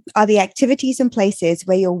joy are the activities and places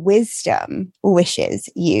where your wisdom wishes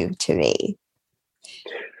you to be.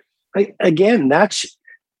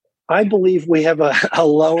 I believe we have a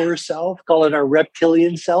lower self, call it our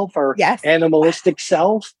reptilian self, our animalistic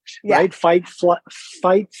self, right? Fight,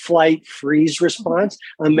 flight, freeze response,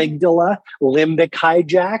 amygdala, limbic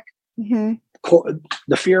hijack,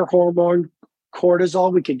 the fear hormone,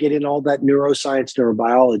 cortisol. We could get in all that neuroscience,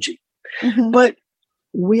 neurobiology. But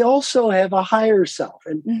we also have a higher self.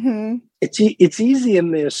 And it's easy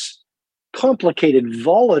in this complicated,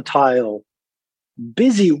 volatile,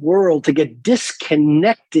 busy world to get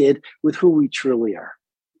disconnected with who we truly are.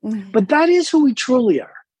 But that is who we truly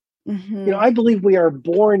are. I believe we are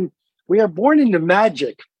born into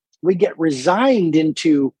magic. We get resigned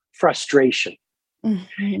into frustration.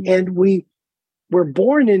 And we're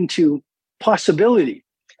born into possibility.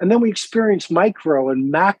 And then we experience micro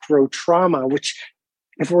and macro trauma, which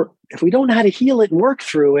if we don't know how to heal it and work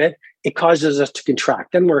through it, it causes us to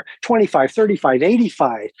contract. Then we're 25, 35,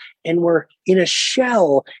 85, and we're in a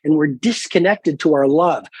shell, and we're disconnected to our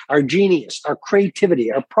love, our genius, our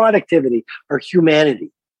creativity, our productivity, our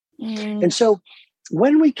humanity. And so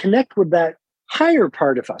when we connect with that higher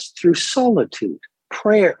part of us through solitude,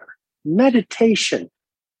 prayer, meditation,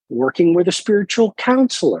 working with a spiritual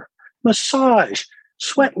counselor, massage,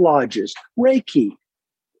 sweat lodges, Reiki,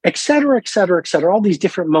 et cetera, all these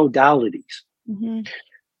different modalities,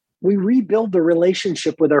 we rebuild the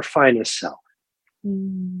relationship with our finest self.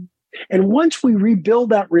 And once we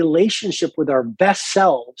rebuild that relationship with our best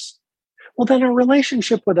selves, well, then our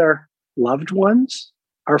relationship with our loved ones,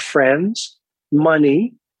 our friends,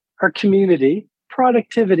 money, our community,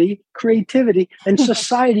 productivity, creativity, and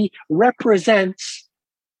society represents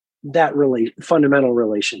that fundamental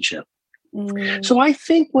relationship. So I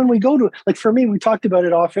think when we go to, like for me, we talked about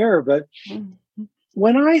it off air, but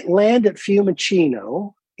when I land at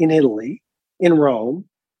Fiumicino in Italy, in Rome,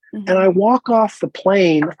 and I walk off the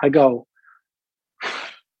plane, I go,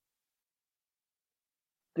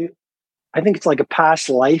 I think it's like a past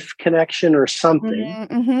life connection or something.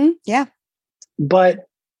 Mm-hmm. Yeah. But,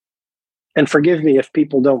 and forgive me if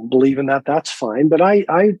people don't believe in that, that's fine. But I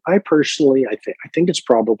personally, I think it's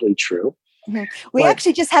probably true. Mm-hmm. We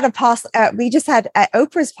actually just had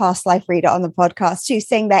Oprah's past life reader on the podcast too,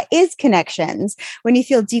 saying there is connections when you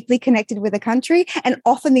feel deeply connected with a country, and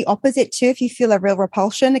often the opposite too. If you feel a real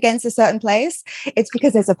repulsion against a certain place, it's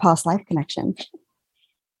because there's a past life connection.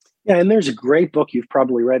 Yeah, and there's a great book you've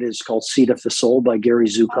probably read. It's called Seat of the Soul by Gary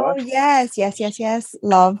Zukav. Oh, yes.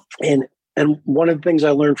 Love. And one of the things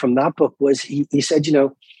I learned from that book was he said,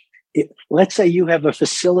 let's say you have a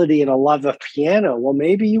facility and a love of piano. Well,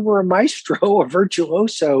 maybe you were a maestro, a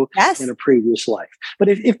virtuoso in a previous life. But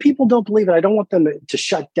if people don't believe it, I don't want them to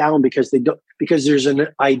shut down because there's an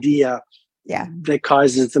idea that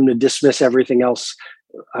causes them to dismiss everything else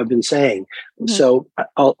I've been saying. Mm-hmm. So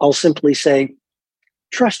I'll simply say,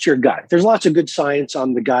 trust your gut. There's lots of good science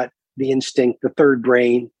on the gut, the instinct, the third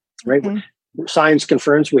brain, right? Mm-hmm. Science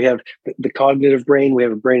confirms we have the cognitive brain, we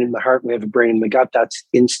have a brain in the heart, we have a brain in the gut. That's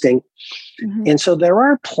instinct. Mm-hmm. And so there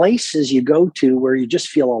are places you go to where you just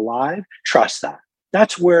feel alive. Trust that.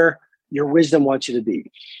 That's where your wisdom wants you to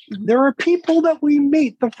be. Mm-hmm. There are people that we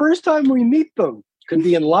meet the first time we meet them. Could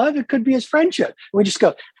be in love, it could be as friendship. We just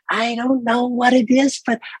go, I don't know what it is,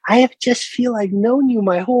 but I just feel I've known you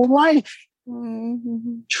my whole life.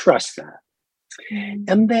 Mm-hmm. Trust that. Mm-hmm.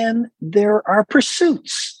 And then there are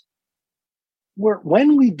pursuits where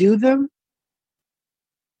when we do them,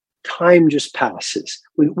 time just passes.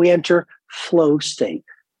 We enter flow state.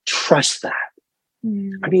 Trust that.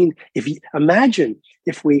 Mm-hmm. I mean, if you imagine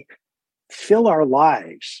if we fill our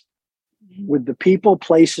lives with the people,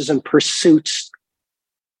 places, and pursuits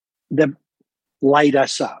that light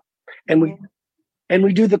us up, and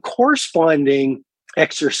we do the corresponding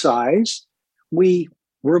exercise, we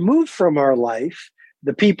remove from our life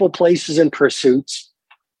the people, places, and pursuits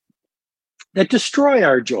that destroy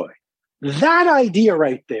our joy. That idea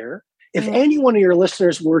right there, if any one of your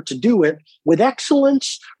listeners were to do it with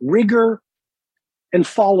excellence, rigor, and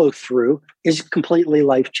follow through, is completely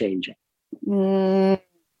life-changing.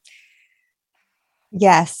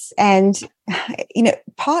 Yes. And,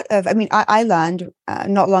 I learned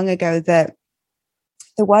not long ago that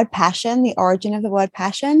the word passion, the origin of the word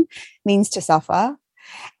passion, means to suffer.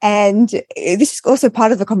 And this is also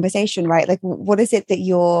part of the conversation, right? Like, what is it that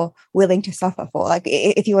you're willing to suffer for? Like,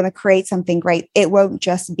 if you want to create something great, it won't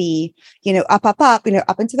just be, up, up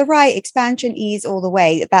and to the right, expansion, ease all the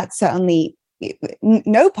way. That's certainly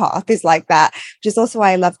no path is like that, which is also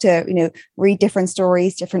why I love to, read different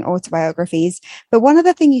stories, different autobiographies. But one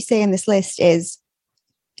other thing you say in this list is,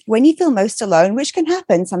 when you feel most alone, which can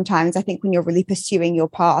happen sometimes, I think when you're really pursuing your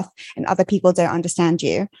path and other people don't understand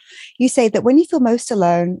you, you say that when you feel most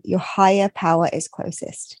alone, your higher power is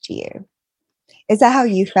closest to you. Is that how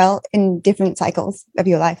you felt in different cycles of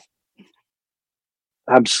your life?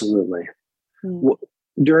 Absolutely.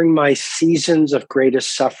 During my seasons of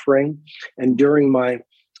greatest suffering and during my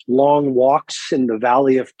long walks in the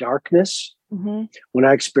valley of darkness, when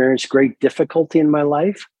I experienced great difficulty in my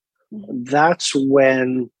life, that's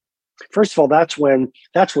when, first of all, that's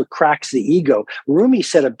what cracks the ego. Rumi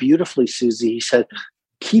said it beautifully, Susie. He said,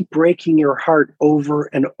 keep breaking your heart over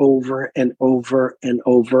and over and over and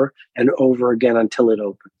over and over again until it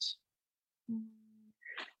opens.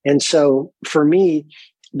 And so for me,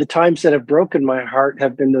 the times that have broken my heart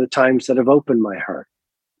have been the times that have opened my heart.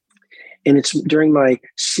 And it's during my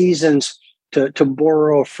seasons, to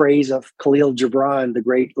borrow a phrase of Khalil Gibran, the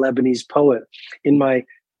great Lebanese poet, in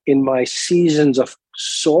my seasons of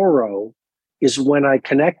sorrow is when I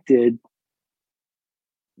connected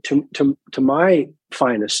to my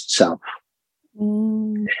finest self.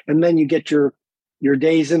 And then you get your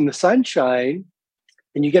days in the sunshine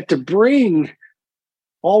and you get to bring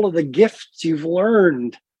all of the gifts you've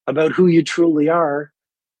learned about who you truly are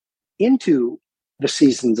into the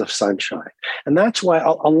seasons of sunshine. And that's why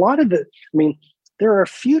a lot of there are a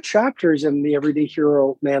few chapters in the Everyday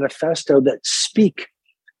Hero Manifesto that speak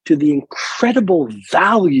to the incredible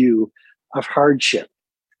value of hardship.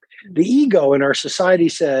 The ego in our society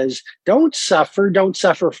says, don't suffer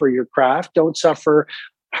for your craft, don't suffer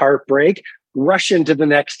heartbreak, rush into the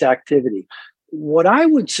next activity. What I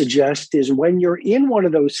would suggest is when you're in one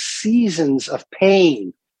of those seasons of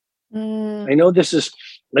pain, I know this is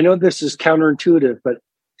counterintuitive, but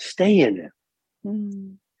stay in it.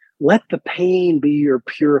 Let the pain be your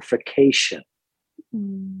purification.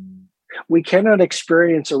 We cannot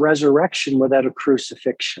experience a resurrection without a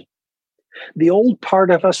crucifixion. The old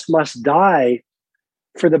part of us must die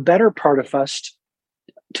for the better part of us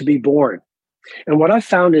to be born. And what I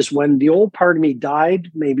found is when the old part of me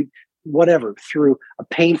died, maybe whatever, through a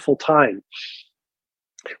painful time,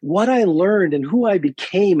 what I learned and who I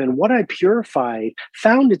became and what I purified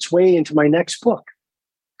found its way into my next book.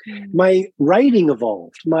 My writing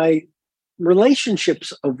evolved, my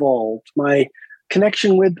relationships evolved, my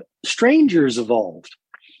connection with strangers evolved.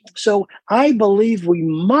 So I believe we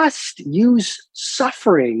must use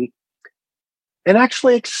suffering and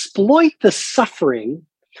actually exploit the suffering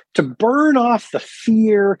to burn off the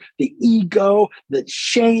fear, the ego, the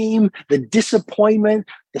shame, the disappointment,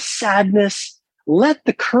 the sadness. Let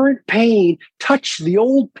the current pain touch the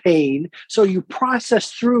old pain so you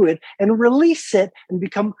process through it and release it and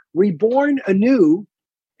become reborn anew.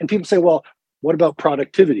 And people say, well, what about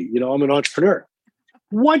productivity? I'm an entrepreneur.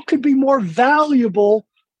 What could be more valuable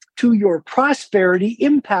to your prosperity,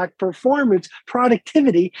 impact, performance,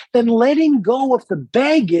 productivity than letting go of the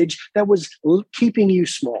baggage that was keeping you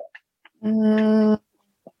small? You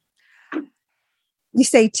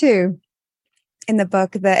say too in the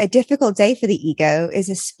book that a difficult day for the ego is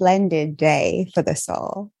a splendid day for the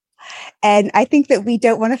soul. And I think that we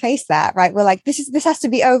don't want to face that, right? We're like, this has to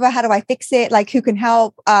be over. How do I fix it? Like, who can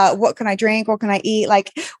help? What can I drink? What can I eat?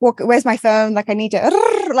 Like, where's my phone? Like, I need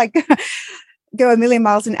to like go a million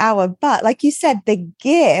miles an hour. But like you said, the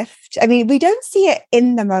gift, I mean, we don't see it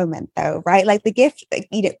in the moment though, right? Like the gift,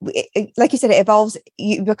 like you said, it evolves.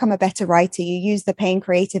 You become a better writer. You use the pain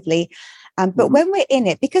creatively. But when we're in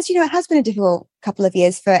it, because, it has been a difficult couple of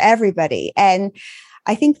years for everybody. And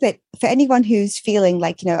I think that for anyone who's feeling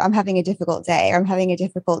like, I'm having a difficult day or I'm having a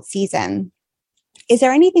difficult season, is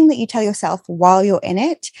there anything that you tell yourself while you're in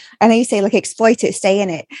it? I know you say like exploit it, stay in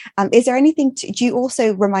it. Is there anything, do you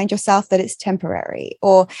also remind yourself that it's temporary?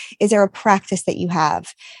 Or is there a practice that you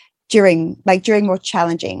have during more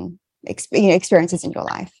challenging experiences in your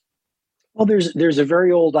life? Well, there's a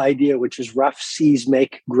very old idea, which is rough seas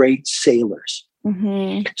make great sailors.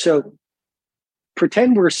 Mm-hmm. So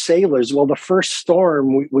pretend we're sailors. Well, the first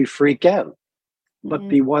storm, we freak out. But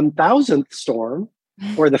the 1000th storm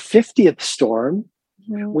or the 50th storm,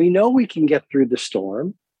 we know we can get through the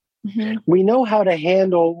storm. We know how to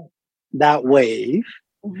handle that wave.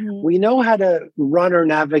 We know how to run our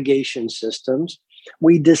navigation systems.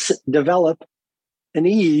 We develop an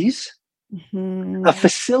ease, a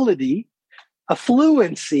facility, a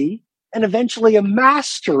fluency, and eventually a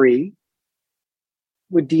mastery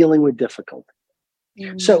with dealing with difficulty.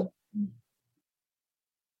 So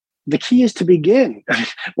the key is to begin.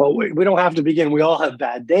 Well, we don't have to begin. We all have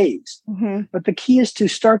bad days. But the key is to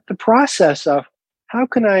start the process of how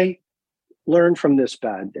can I learn from this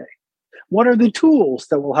bad day? What are the tools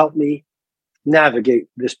that will help me navigate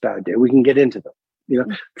this bad day? We can get into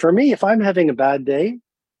them. For me, if I'm having a bad day,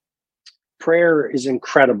 prayer is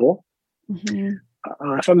incredible.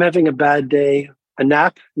 If I'm having a bad day, a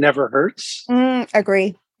nap never hurts.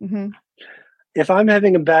 Agree. If I'm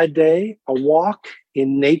having a bad day, a walk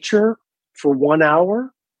in nature for 1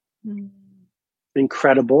 hour,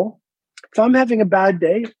 incredible. If I'm having a bad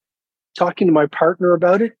day, talking to my partner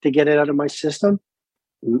about it to get it out of my system,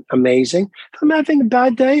 amazing. If I'm having a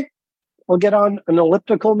bad day, I'll get on an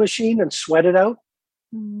elliptical machine and sweat it out.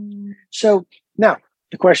 So now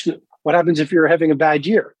the question, what happens if you're having a bad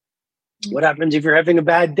year? What happens if you're having a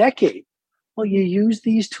bad decade? Well, you use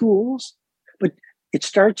these tools, but it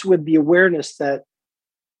starts with the awareness that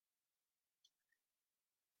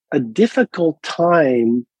a difficult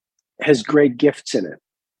time has great gifts in it.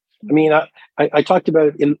 I mean, I talked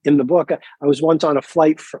about in the book, I was once on a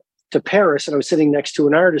flight to Paris and I was sitting next to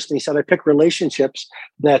an artist and he said, I pick relationships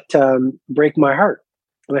that break my heart.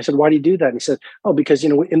 And I said, why do you do that? And he said, oh, because,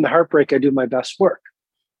 in the heartbreak, I do my best work.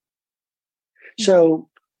 So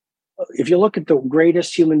if you look at the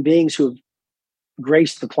greatest human beings who have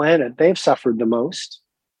graced the planet, they've suffered the most.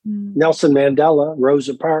 Nelson Mandela,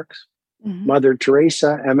 Rosa Parks, Mother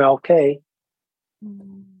Teresa, MLK.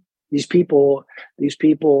 These people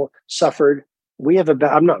suffered. We have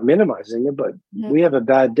I'm not minimizing it, but we have a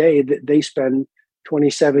bad day that they spend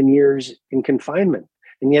 27 years in confinement.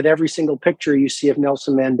 And yet every single picture you see of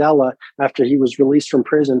Nelson Mandela after he was released from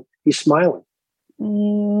prison, he's smiling.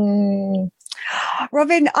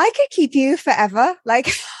 Robin, I could keep you forever.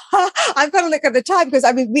 Like, I've got to look at the time because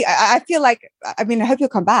I feel like, I hope you'll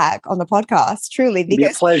come back on the podcast, truly. Because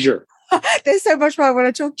it'd be a pleasure. There's so much more I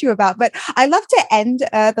want to talk to you about, but I love to end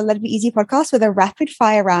the Let It Be Easy podcast with a rapid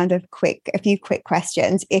fire round of a few quick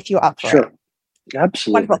questions, if you're up for it.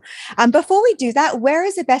 Absolutely. Wonderful. Before we do that, where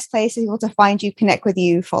is the best place for people to find you, connect with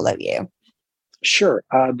you, follow you? Sure.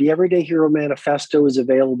 The Everyday Hero Manifesto is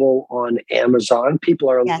available on Amazon. People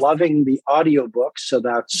are loving the audiobooks, so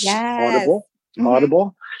that's Audible.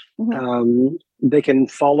 Audible. They can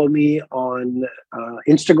follow me on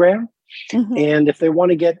Instagram. And if they want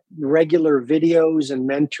to get regular videos and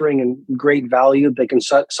mentoring and great value, they can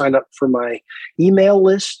sign up for my email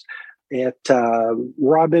list at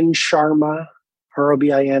Robin Sharma,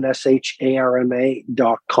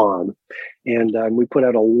 ROBINSHARMA.com. And we put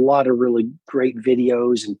out a lot of really great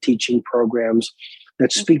videos and teaching programs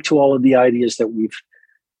that speak to all of the ideas that we've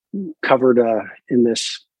covered in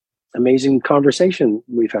this amazing conversation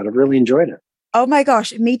we've had. I've really enjoyed it. Oh my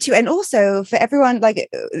gosh, me too. And also for everyone, like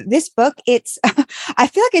this book, it's, I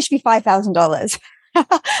feel like it should be $5,000.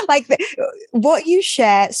 What you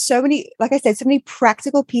share, so many, like I said, so many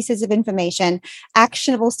practical pieces of information,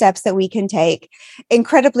 actionable steps that we can take,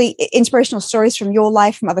 incredibly inspirational stories from your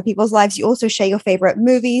life, from other people's lives. You also share your favorite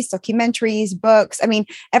movies, documentaries, books. I mean,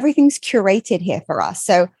 everything's curated here for us.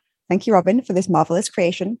 So thank you, Robin, for this marvelous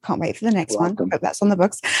creation. Can't wait for the next one. Hope that's on the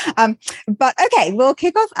books. But okay, we'll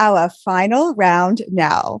kick off our final round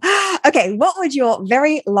now. Okay, what would your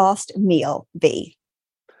very last meal be?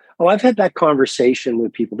 Oh, I've had that conversation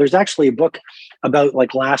with people. There's actually a book about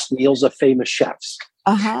like last meals of famous chefs.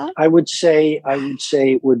 I would say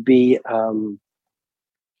it would be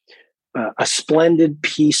a splendid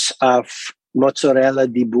piece of mozzarella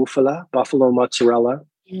di bufala, buffalo mozzarella.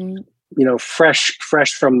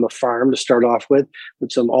 Fresh from the farm to start off with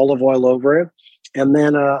some olive oil over it. And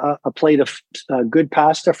then a plate of good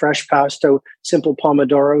pasta, fresh pasta, simple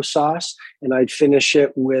pomodoro sauce. And I'd finish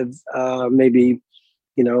it with maybe,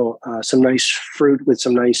 some nice fruit with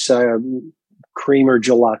some nice cream or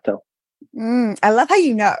gelato. I love how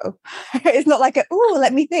you know. It's not like,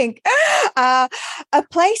 let me think. A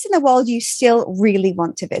place in the world you still really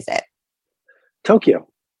want to visit? Tokyo.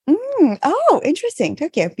 Oh, interesting.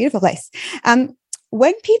 Tokyo, beautiful place.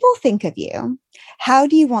 When people think of you, how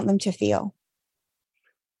do you want them to feel?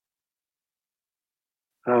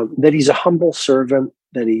 That he's a humble servant,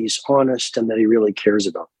 that he's honest, and that he really cares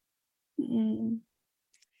about.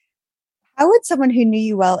 How would someone who knew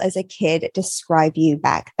you well as a kid describe you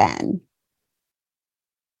back then?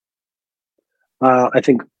 I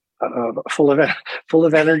think full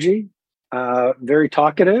of energy, very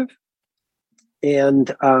talkative.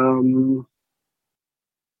 And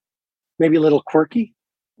maybe a little quirky.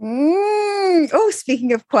 Oh,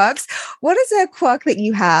 speaking of quirks, what is a quirk that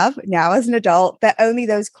you have now as an adult that only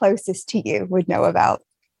those closest to you would know about?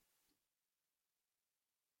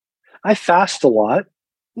 I fast a lot.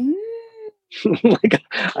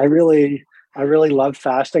 I really love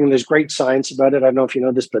fasting, and there's great science about it. I don't know if you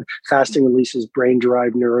know this, but fasting releases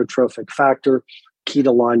brain-derived neurotrophic factor, key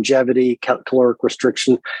to longevity, caloric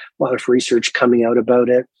restriction, a lot of research coming out about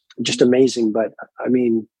it. Just amazing. But I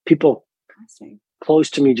mean, people close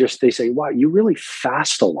to me they say, wow, you really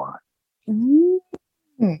fast a lot.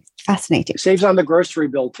 Fascinating. Saves on the grocery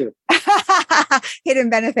bill too. Hidden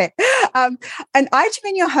benefit. An item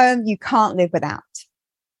in your home you can't live without?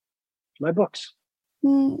 My books.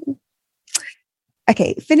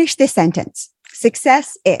 Okay, finish this sentence.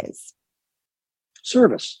 Success is?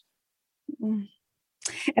 Service.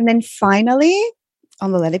 And then finally,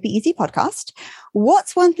 on the Let It Be Easy podcast,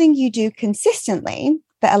 what's one thing you do consistently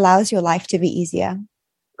that allows your life to be easier?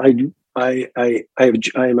 I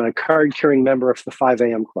am a card-carrying member of the 5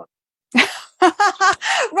 a.m. club.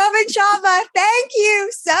 Robin Sharma, thank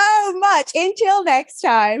you so much. Until next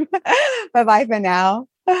time. Bye-bye for now.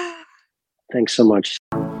 Thanks so much.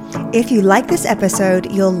 If you like this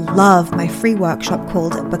episode, you'll love my free workshop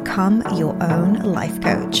called Become Your Own Life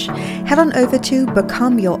Coach. Head on over to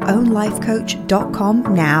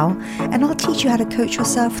becomeyourownlifecoach.com now, and I'll teach you how to coach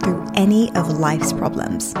yourself through any of life's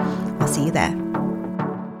problems. I'll see you there.